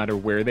way no matter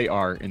where they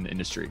are in the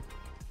industry.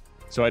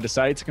 So I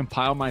decided to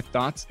compile my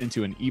thoughts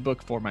into an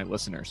ebook for my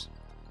listeners.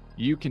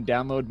 You can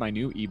download my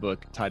new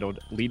ebook titled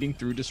Leading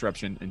Through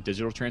Disruption and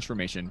Digital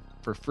Transformation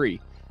for free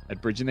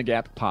at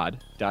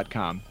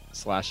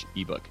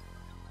bridgingthegappod.com/ebook.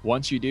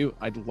 Once you do,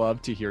 I'd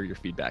love to hear your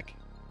feedback.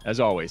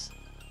 As always,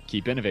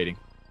 keep innovating.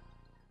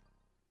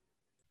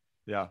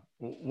 Yeah.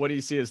 What do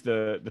you see as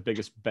the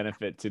biggest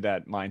benefit to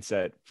that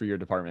mindset for your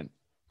department?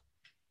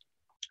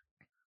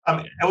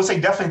 I would say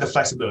definitely the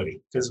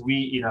flexibility, because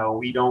we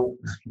don't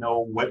know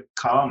what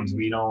comes.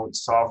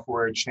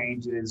 Software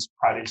changes,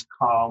 projects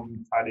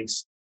come,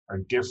 projects are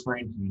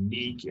different,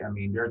 unique. I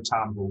mean, there are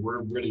times where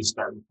we're really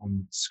starting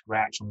from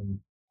scratch on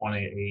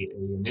a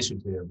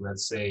initiative.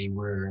 Let's say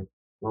we're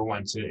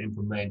wanting to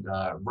implement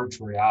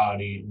virtual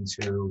reality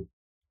into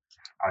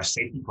our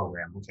safety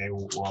program. Okay,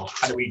 well,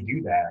 how do we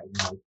do that?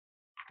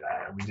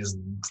 We just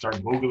start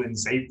Googling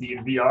safety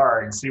in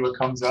VR and see what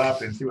comes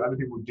up and see what other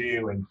people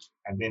do. And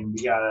then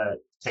we gotta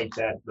take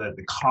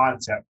the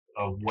concept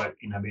of what,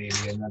 maybe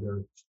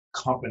another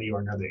company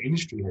or another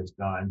industry has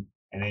done,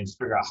 and then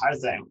figure out how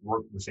does that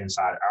work within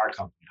inside our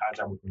company? How does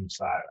that work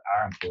inside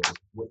our employees?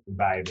 What's the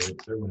value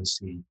they're going to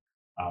see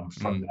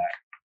from that?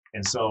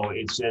 And so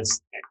it's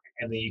just,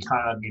 and then you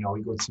kind of, we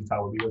go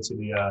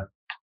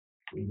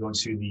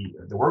to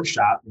the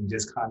workshop and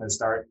just kind of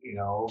start,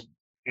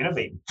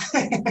 innovating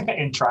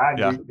and trying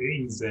new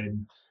things,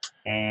 and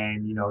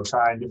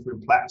trying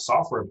different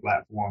software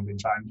platforms, and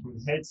trying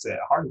different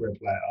hardware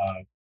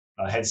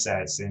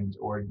headsets, and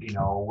what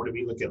do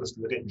we look at? Let's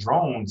look at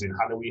drones, and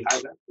how does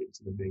that fit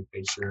into the big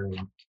picture?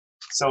 And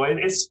so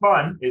it's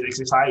fun.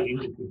 It's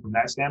exciting from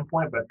that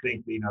standpoint. But I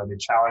think the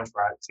challenge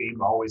for our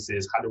team always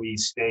is, how do we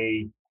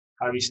stay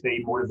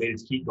motivated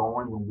to keep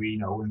going when we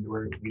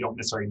don't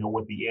necessarily know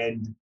what the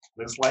end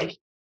looks like.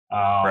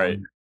 Right.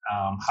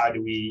 How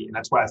do we? And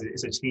that's why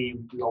it's a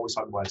team. We always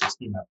talk about it's a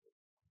team effort.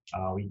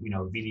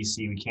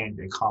 VDC, we can't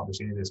accomplish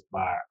any of this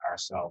by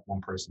ourselves.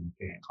 One person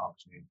can't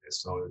accomplish any of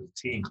this. So as a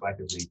team,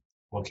 collectively,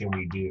 what can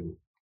we do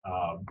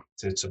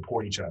to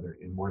support each other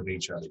and motivate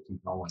each other to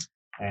keep going?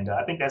 And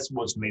I think that's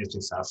what's made us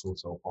successful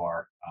so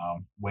far.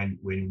 When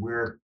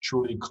we're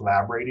truly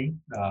collaborating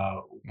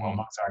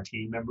amongst our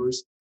team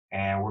members,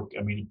 and we're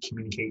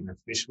communicating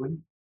officially,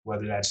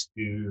 whether that's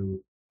through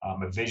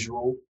a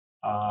visual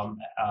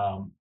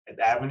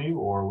avenue,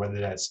 or whether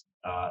that's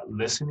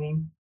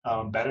listening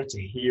better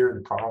to hear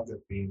the problems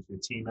that the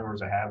team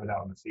members are having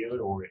out in the field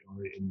or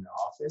in the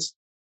office,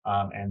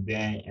 and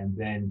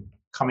then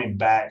coming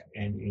back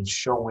and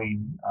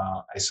showing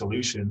a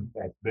solution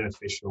that's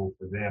beneficial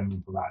for them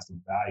and provides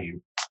them value,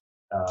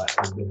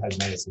 has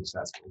made it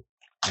successful.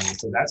 And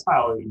so that's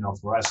how,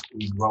 for us,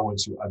 we grow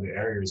into other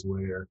areas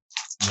where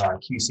our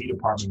QC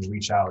department will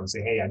reach out and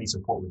say, hey, I need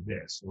support with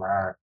this,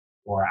 or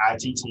our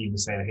IT team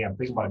is saying, hey, I'm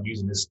thinking about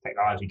using this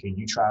technology. Can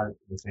you try it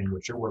within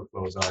what your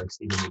workflows are and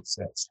see if it makes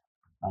sense?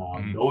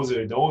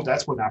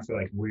 That's when I feel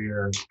like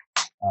we're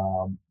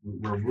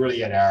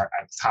really at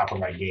the top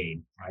of our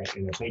game, right?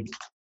 And I think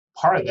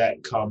part of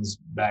that comes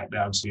back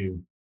down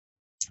to,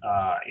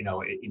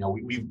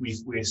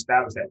 we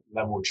established that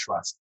level of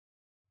trust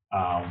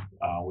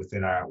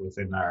within our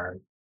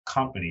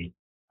company,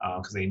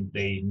 because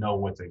they know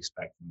what to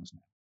expect from us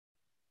now.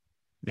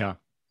 Yeah,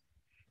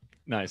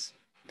 nice.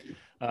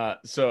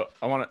 So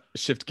I want to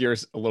shift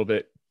gears a little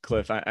bit,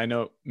 Cliff. I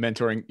know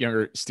mentoring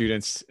younger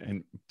students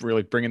and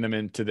really bringing them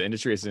into the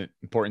industry is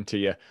important to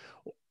you.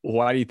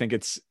 Why do you think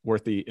it's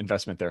worth the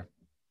investment there?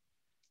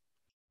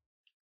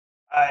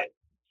 I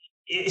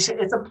it's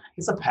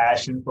a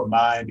passion for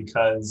mine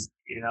because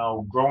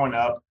growing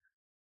up,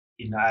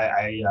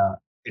 I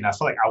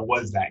feel like I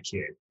was that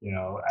kid.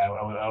 I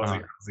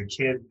was a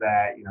kid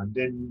that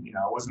didn't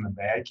I wasn't a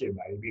bad kid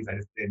by any means. I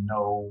just didn't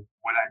know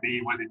what I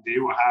needed, what to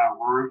do, or how it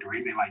worked, or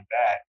anything like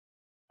that.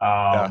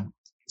 Yeah.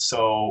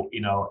 So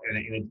and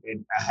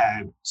I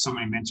had so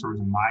many mentors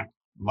in my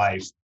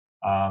life,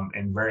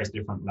 in various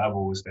different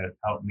levels that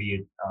helped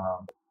me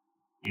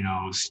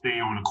stay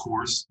on the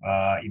course,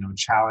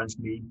 challenge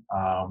me,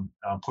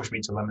 push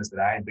me to limits that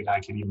I didn't think I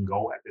could even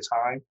go at the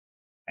time.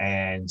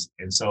 And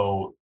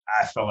so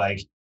I feel like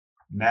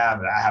now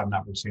that I have an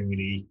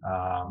opportunity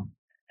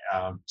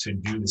to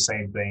do the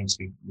same thing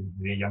to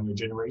the younger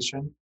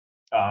generation,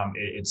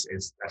 it's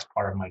that's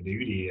part of my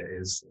duty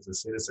as a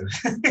citizen.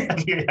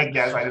 I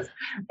guess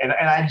and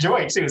I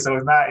enjoy it too. So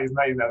it's not I don't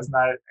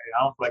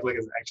feel like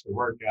it's actually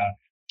work.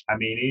 I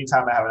mean,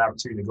 anytime I have an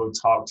opportunity to go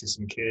talk to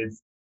some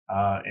kids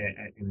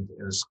in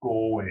a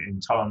school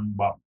and tell them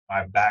about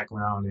my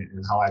background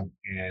and how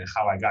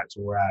I got to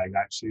where I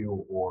got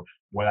to, or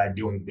what I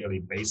do on a daily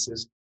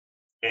basis,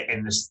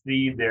 and to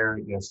see their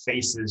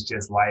faces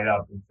just light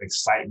up with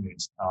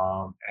excitement,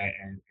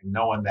 and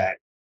knowing that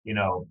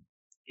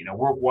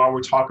while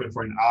we're talking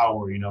for an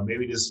hour,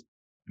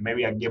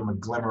 maybe I give them a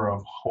glimmer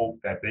of hope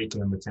that they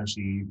can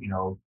potentially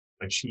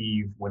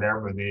achieve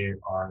whatever they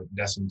are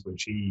destined to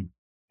achieve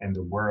in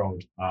the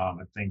world.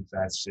 I think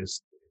it's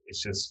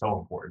just so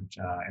important,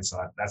 and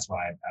so that's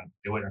why I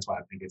do it. That's why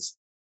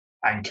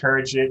I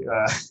encourage it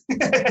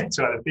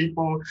to other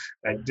people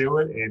that do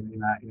it,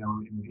 and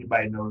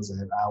anybody knows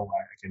that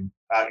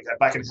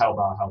if I can help,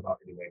 I'll help out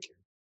any way I can.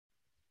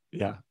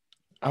 Yeah,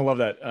 I love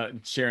that,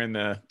 sharing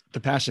the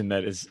passion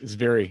that is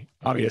very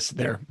obvious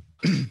there.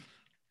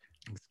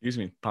 Excuse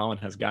me, pollen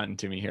has gotten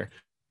to me here.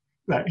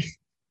 Right.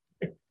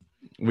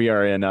 We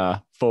are in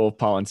full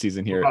pollen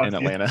season here in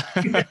Atlanta.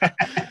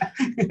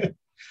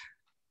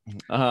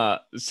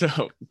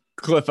 So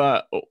Cliff,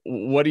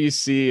 what do you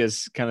see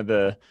as kind of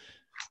the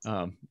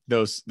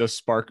those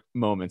spark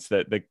moments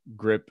that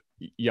grip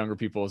younger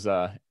people's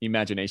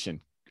imagination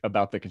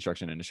about the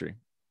construction industry?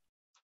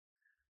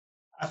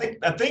 I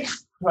think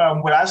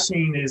what I've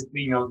seen is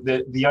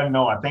the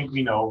unknown. I think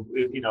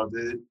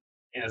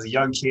as a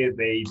young kid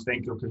they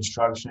think of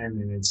construction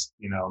and it's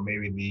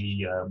maybe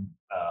the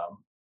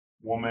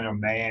woman or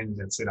man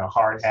that's in a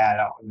hard hat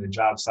out on the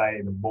job site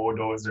and a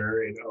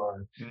bulldozer,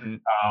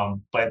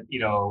 but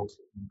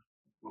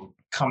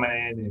coming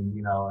in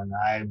and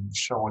I'm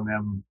showing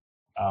them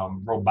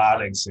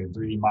robotics and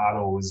 3D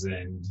models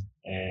and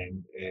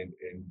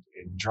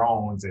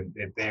drones, and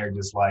they're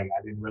just like,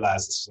 I didn't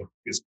realize this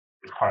is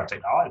part of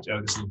technology.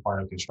 Oh, this is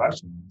part of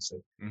construction. So,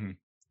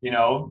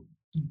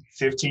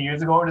 15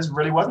 years ago, this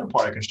really wasn't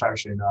part of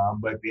construction,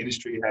 but the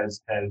industry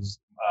has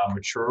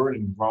matured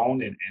and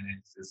grown, and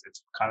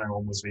it's kind of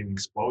almost even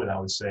exploded, I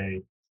would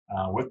say,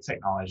 with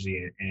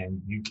technology.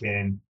 And you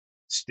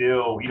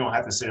don't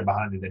have to sit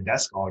behind the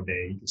desk all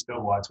day. You can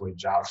still go out to a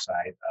job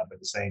site, but at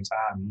the same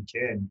time, you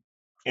can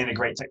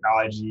integrate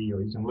technology,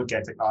 or you can look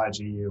at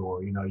technology,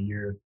 or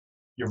you're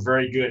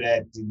very good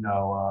at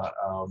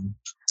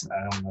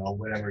I don't know,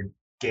 whatever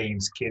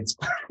games kids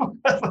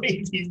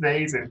play these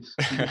days, and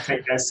you can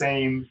take that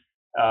same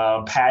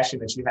passion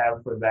that you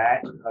have for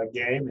that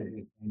game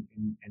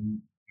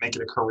and make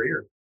it a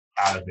career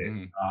out of it.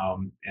 And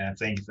I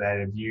think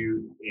that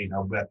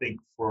but I think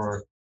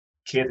for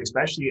kids,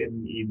 especially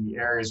in the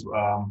areas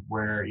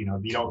where you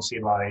don't see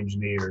a lot of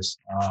engineers,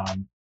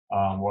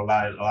 or a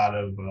lot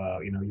of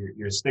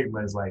your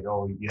stigma is like,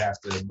 oh, you have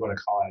to go to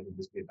college and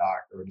just be a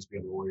doctor or just be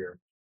a lawyer.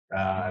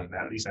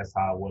 At least that's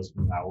how it was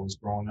when I was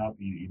growing up.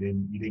 You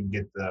didn't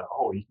get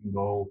you can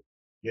go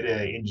get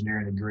an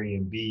engineering degree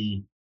and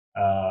be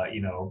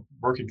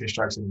work in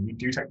construction and you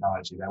do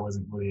technology. That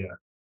wasn't really a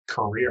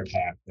career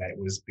path that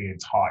was being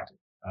taught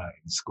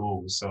in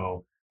school.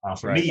 So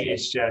for me,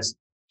 it's just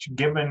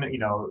given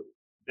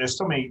there's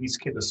so many, these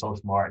kids are so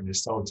smart and they're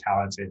so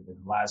talented,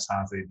 and a lot of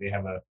times they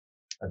have a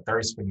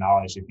thirst for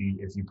knowledge if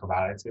you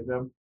provide it to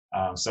them.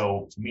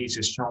 So for me, it's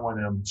just showing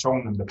them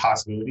the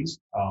possibilities,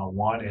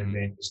 one, and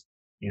then just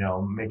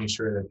making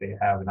sure that they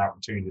have an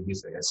opportunity to be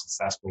as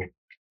successful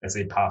as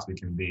they possibly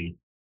can be.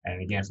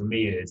 And again, for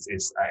me,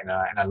 and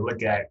I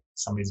look at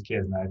some of these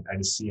kids and I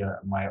just see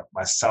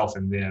myself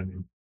in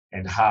them,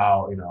 and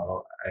how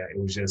it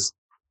was just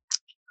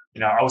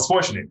I was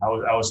fortunate. I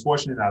was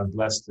fortunate. I was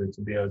blessed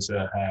to be able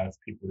to have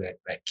people that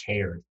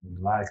cared. And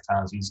a lot of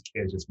times, these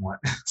kids just want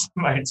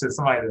somebody to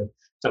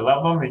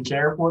love them and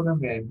care for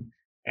them, and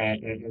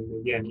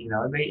again,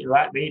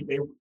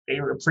 they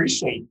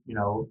appreciate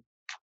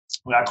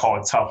what I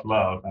call tough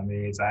love. I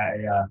mean,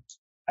 I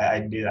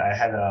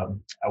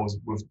was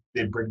with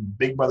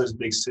Big Brothers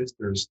Big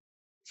Sisters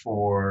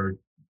for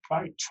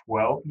probably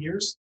 12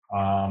 years.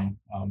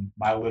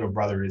 My little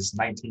brother is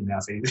 19 now,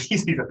 so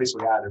he's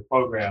officially out of the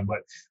program,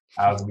 but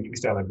we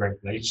still have a great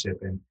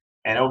relationship.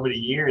 And over the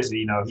years,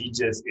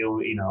 it's, a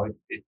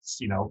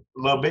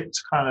little bit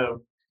kind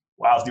of,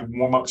 wow, to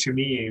warm up to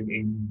me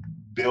and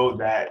build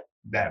that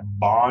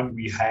bond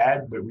we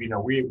had, but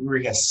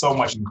we had so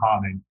much in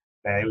common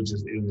that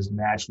it was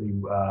naturally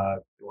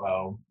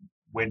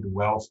went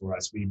well for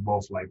us. We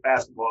both like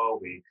basketball.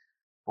 We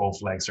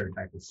both like certain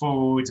type of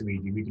foods.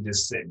 We could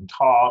just sit and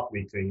talk.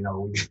 We could,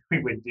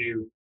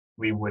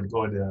 we would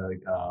go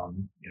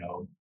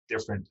to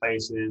different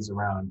places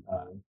around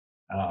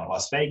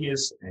Las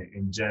Vegas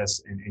and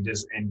just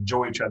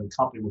enjoy each other's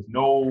company with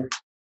no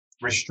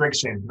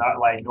restrictions, not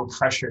like no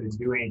pressure to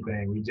do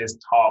anything. We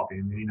just talk,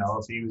 and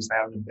if he was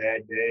having a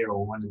bad day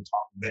or wanted to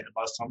talk a bit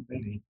about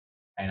something,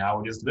 and I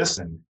would just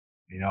listen,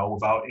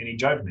 without any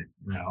judgment,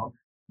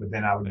 But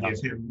then I would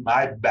give him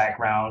my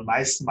background,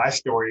 my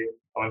story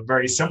of a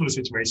very similar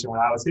situation when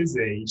I was his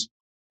age,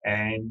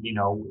 and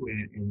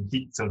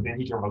so then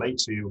he can relate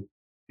to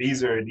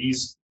these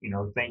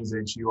things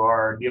that you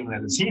are dealing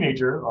as a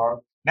teenager are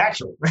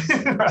natural,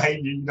 right?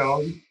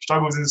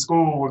 Struggles in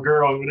school with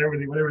girls,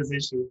 whatever his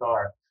issues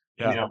are.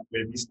 Yeah.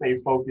 But if you stay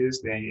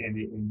focused and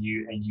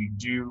you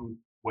do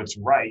what's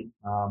right,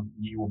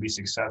 you will be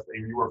successful.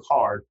 If you work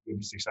hard, you'll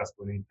be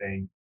successful in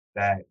anything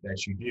that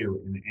you do.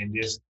 And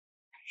just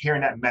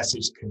hearing that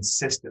message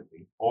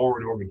consistently over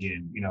and over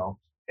again,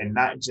 and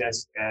not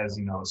just as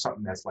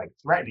something that's like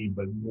threatening,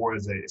 but more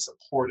as a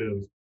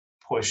supportive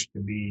push to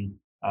be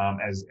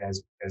as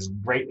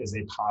great as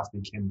they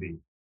possibly can be.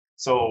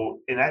 So,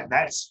 and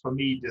that's for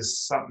me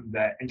just something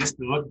that, and just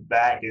to look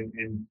back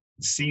and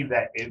see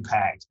that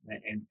impact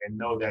and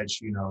know that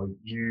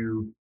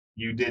you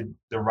did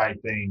the right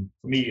thing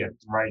for me at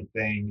the right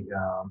thing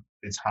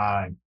the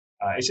time.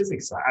 It's just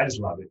exciting. I just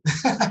love it.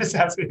 I just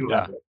absolutely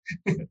love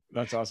it.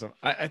 That's awesome.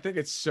 I think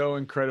it's so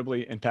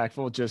incredibly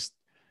impactful, just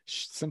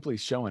simply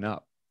showing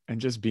up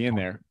and just being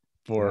there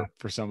for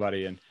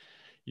somebody. And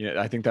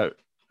I think that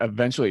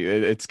eventually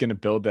it's going to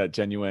build that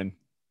genuine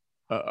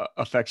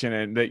affection,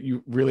 and that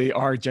you really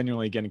are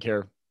genuinely going to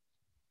care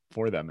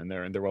for them and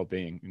their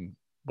well-being and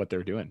what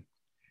they're doing.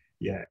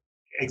 Yeah,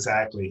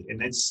 exactly.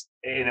 And it's,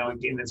 and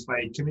it's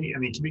like,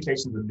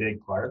 communication is a big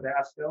part of that.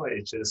 I feel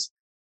it's just,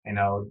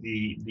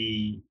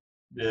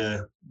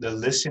 the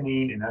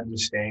listening and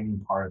understanding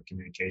part of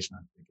communication,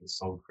 I think, is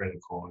so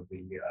critical.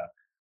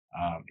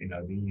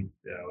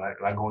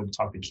 I go and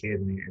talk to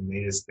kids, and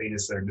they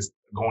just are just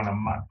going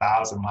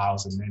 1,000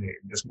 miles a minute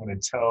and just want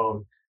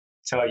to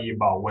tell you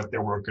about what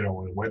they're working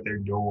on, what they're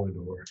doing.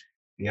 Or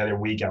the other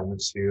week, I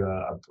went to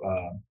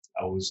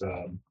I was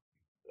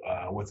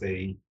with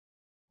a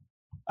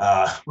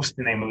what's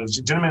the name of it?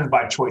 Gentlemen's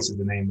by Choice is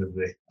the name of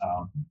the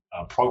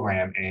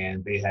program,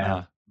 and they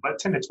have about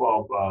 10 to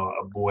 12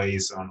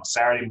 boys on a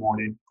Saturday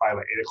morning, probably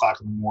like 8 o'clock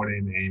in the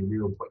morning, and we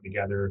were putting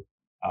together.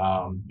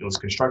 It was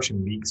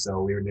construction week,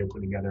 so we were there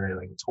putting together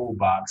like a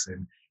toolbox,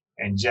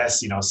 and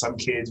just some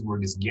kids were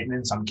just getting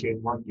it, some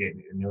kids weren't getting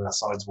it. And I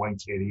saw this one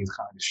kid; he was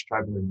kind of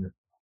struggling to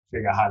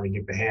figure out how to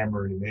get the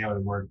hammer and the nail to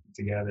work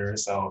together.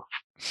 So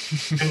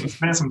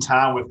spending some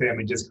time with him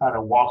and just kind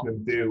of walking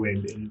him through,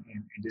 and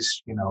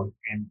just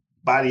and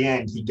by the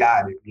end he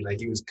got it.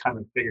 He was kind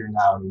of figuring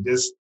out, and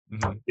just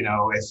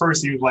at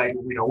first he was like,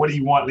 what do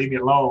you want? Leave me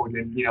alone.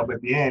 And but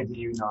at the end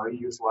he was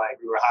like,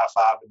 we were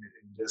high-fiving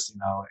and just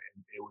and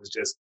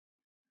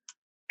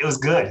it was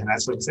good. And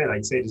that's what you said. Like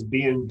you said, just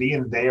being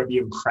there,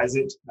 being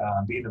present,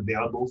 being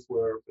available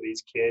for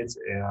these kids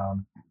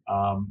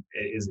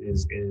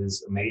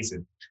is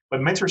amazing. But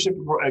mentorship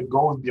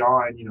goes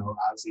beyond,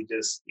 obviously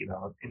just,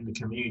 in the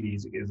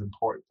communities is an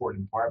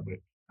important part. But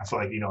I feel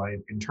like,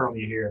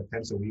 internally here at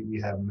Pensa, we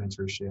have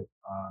mentorship,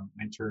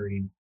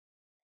 mentoring,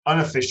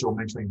 unofficial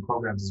mentoring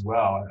programs as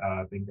well.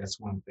 I think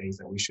that's one of the things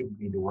that we should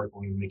need to work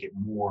on to make it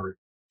more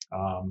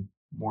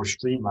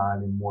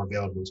streamlined and more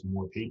available to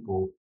more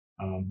people.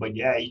 But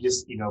yeah, you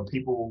just,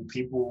 people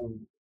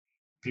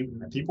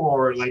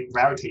are like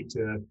gravitate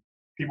to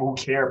people who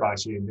care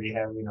about you, and they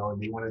have,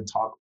 they want to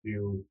talk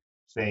through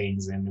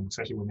things, and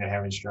especially when they're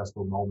having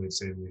stressful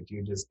moments, and if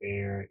you're just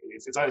there,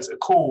 it's always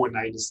cool when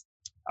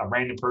a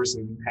random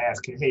person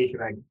asks, hey,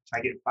 can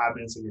I get 5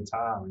 minutes of your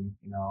time? And,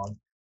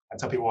 I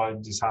tell people all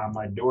the time,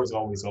 my door's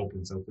always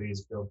open, so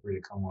please feel free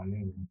to come on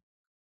in.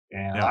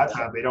 And a lot of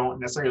times they don't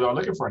necessarily are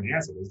looking for an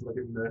answer. They're just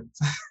looking to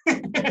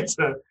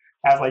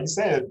have, like you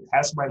said,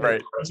 have somebody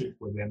that's present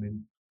for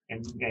them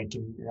and can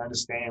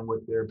understand what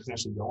they're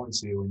potentially going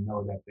to, and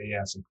know that they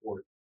have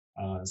support.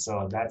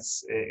 So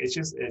it's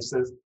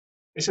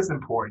just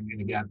important. And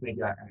again, I think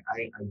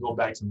I go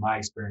back to my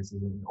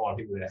experiences and all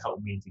the people that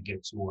helped me to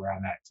get to where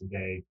I'm at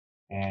today.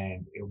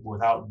 And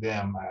without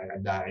them,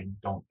 I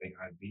don't think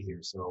I'd be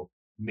here. So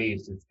for me,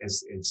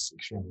 it's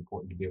extremely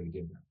important to be able to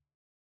give them.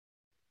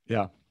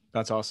 Yeah,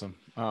 that's awesome.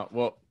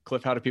 Well,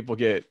 Cliff, how do people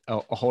get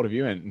a hold of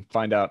you and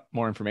find out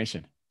more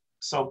information?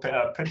 So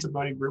Pensa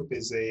Building Group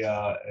is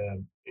a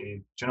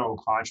general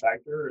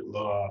contractor,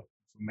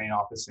 main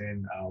office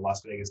in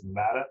Las Vegas,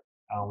 Nevada.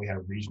 We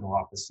have regional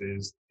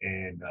offices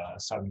in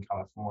Southern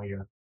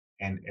California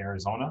and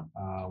Arizona.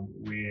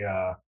 We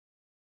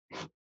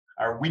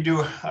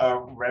do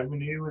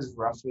revenue is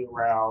roughly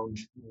around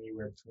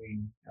anywhere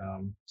between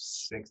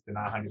 6 to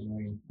 900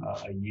 million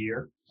a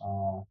year,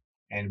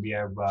 and we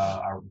have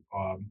our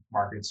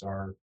markets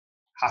are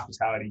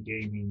hospitality,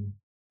 gaming,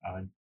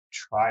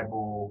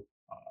 tribal,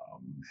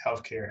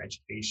 healthcare,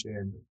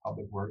 education,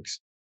 public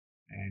works,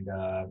 and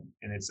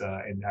it's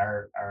in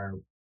our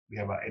we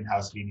have an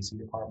in-house VDC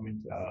department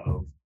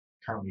of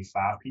currently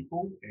 5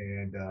 people,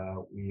 and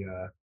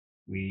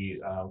we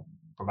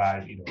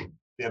provide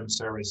BIM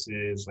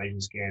services,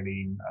 laser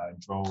scanning,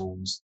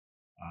 drones,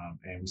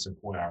 and we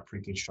support our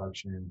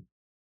pre-construction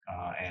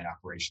and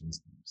operations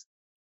teams.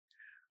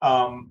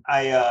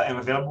 I am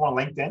available on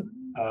LinkedIn.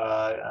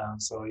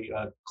 So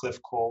Cliff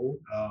Cole,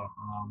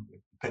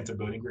 Penta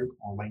Building Group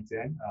on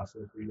LinkedIn.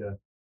 Feel free to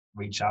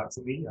reach out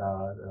to me,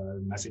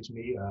 message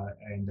me,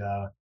 and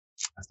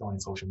that's the only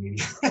social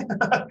media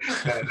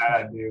that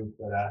I do.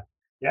 But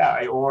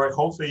yeah, or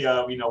hopefully,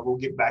 we'll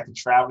get back to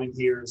traveling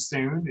here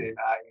soon, and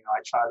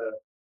I try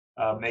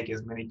to make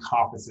as many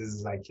conferences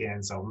as I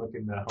can. So I'm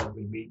looking to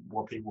hopefully meet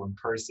more people in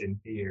person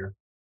here.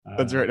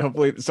 That's right.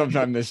 Hopefully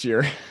sometime this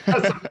year.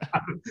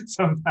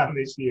 sometime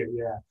this year,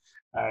 yeah.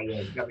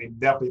 Yeah, I mean,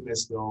 definitely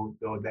miss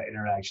that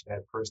interaction,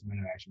 that personal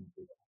interaction with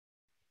people.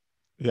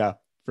 Yeah,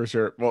 for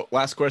sure. Well,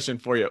 last question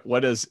for you.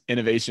 What does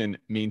innovation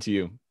mean to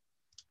you?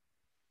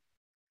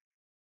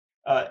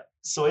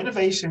 So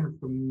innovation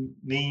to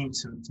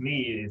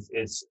me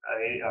is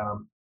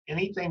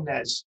anything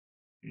that's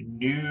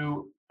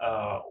new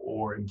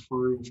or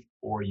improved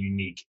or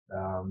unique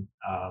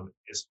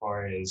as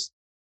far as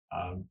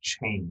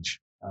change.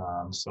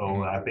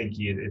 So I think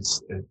you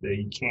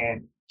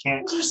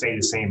can't say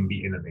the same and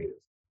be innovative.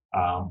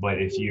 But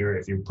if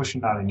you're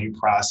pushing out a new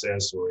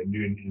process or a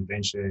new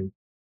invention,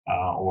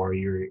 or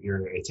you're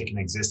taking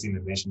an existing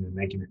invention and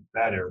making it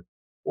better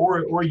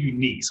or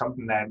unique,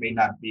 something that may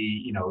not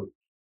be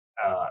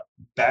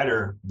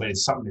better, but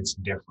it's something that's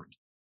different.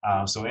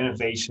 So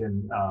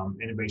innovation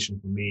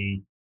for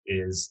me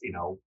is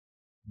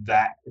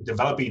that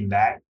developing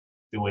that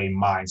through a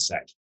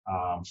mindset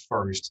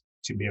first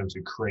to be able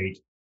to create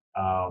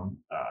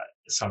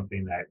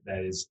something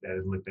that is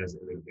looked as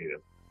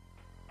innovative.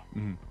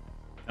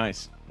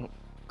 Nice. Well,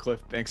 Cliff,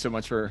 thanks so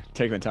much for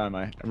taking the time.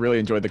 I really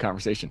enjoyed the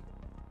conversation.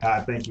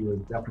 Thank you. It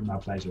was definitely my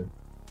pleasure.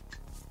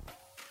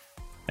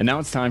 And now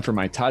it's time for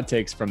my Todd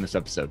takes from this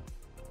episode.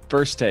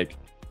 First take.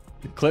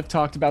 Cliff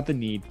talked about the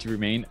need to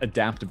remain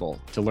adaptable,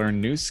 to learn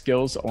new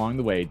skills along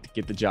the way to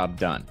get the job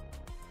done.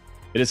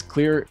 It is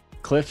clear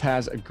Cliff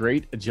has a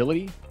great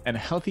agility and a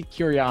healthy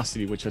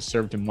curiosity, which has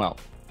served him well.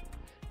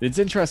 It's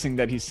interesting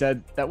that he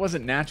said that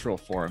wasn't natural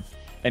for him,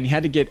 and he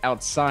had to get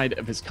outside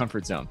of his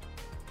comfort zone.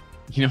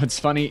 It's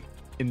funny,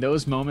 in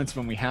those moments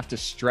when we have to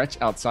stretch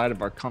outside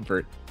of our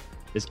comfort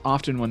is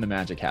often when the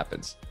magic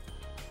happens.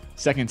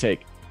 Second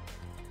take.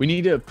 We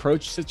need to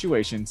approach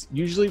situations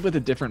usually with a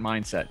different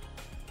mindset.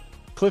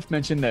 Cliff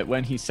mentioned that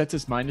when he sets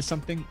his mind to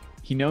something,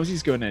 he knows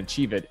he's going to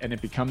achieve it, and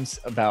it becomes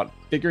about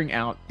figuring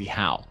out the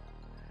how.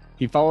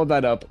 He followed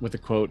that up with a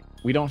quote,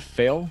 "We don't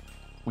fail,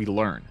 we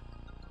learn."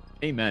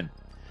 Amen.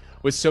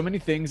 With so many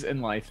things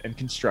in life and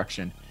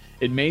construction,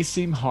 it may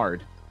seem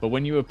hard, but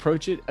when you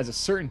approach it as a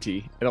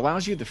certainty, it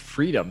allows you the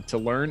freedom to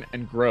learn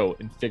and grow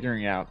in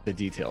figuring out the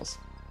details.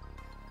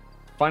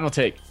 Final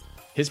take.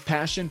 His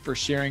passion for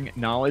sharing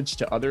knowledge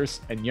to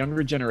others and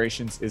younger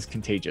generations is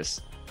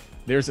contagious.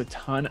 There's a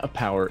ton of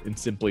power in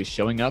simply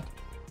showing up,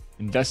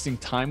 investing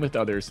time with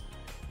others,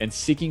 and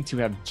seeking to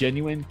have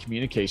genuine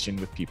communication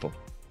with people.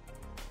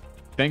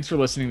 Thanks for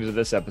listening to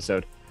this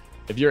episode.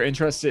 If you're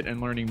interested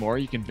in learning more,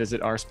 you can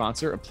visit our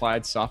sponsor,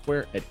 Applied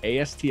Software, at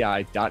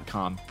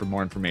ASTI.com for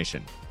more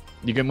information.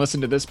 You can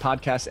listen to this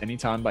podcast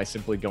anytime by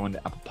simply going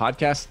to Apple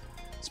Podcasts,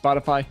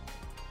 Spotify,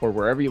 or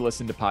wherever you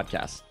listen to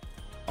podcasts.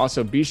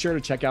 Also, be sure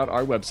to check out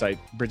our website,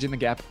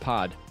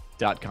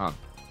 bridgingthegappod.com.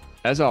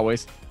 As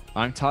always,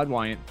 I'm Todd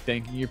Wyant,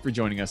 thanking you for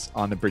joining us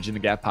on the Bridging the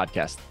Gap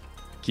podcast.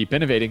 Keep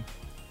innovating.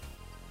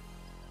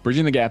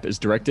 Bridging the Gap is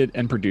directed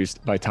and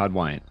produced by Todd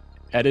Wyant,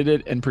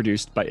 edited and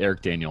produced by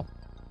Eric Daniel.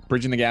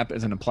 Bridging the Gap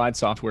is an Applied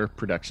Software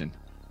production.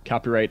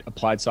 Copyright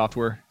Applied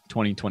Software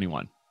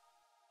 2021.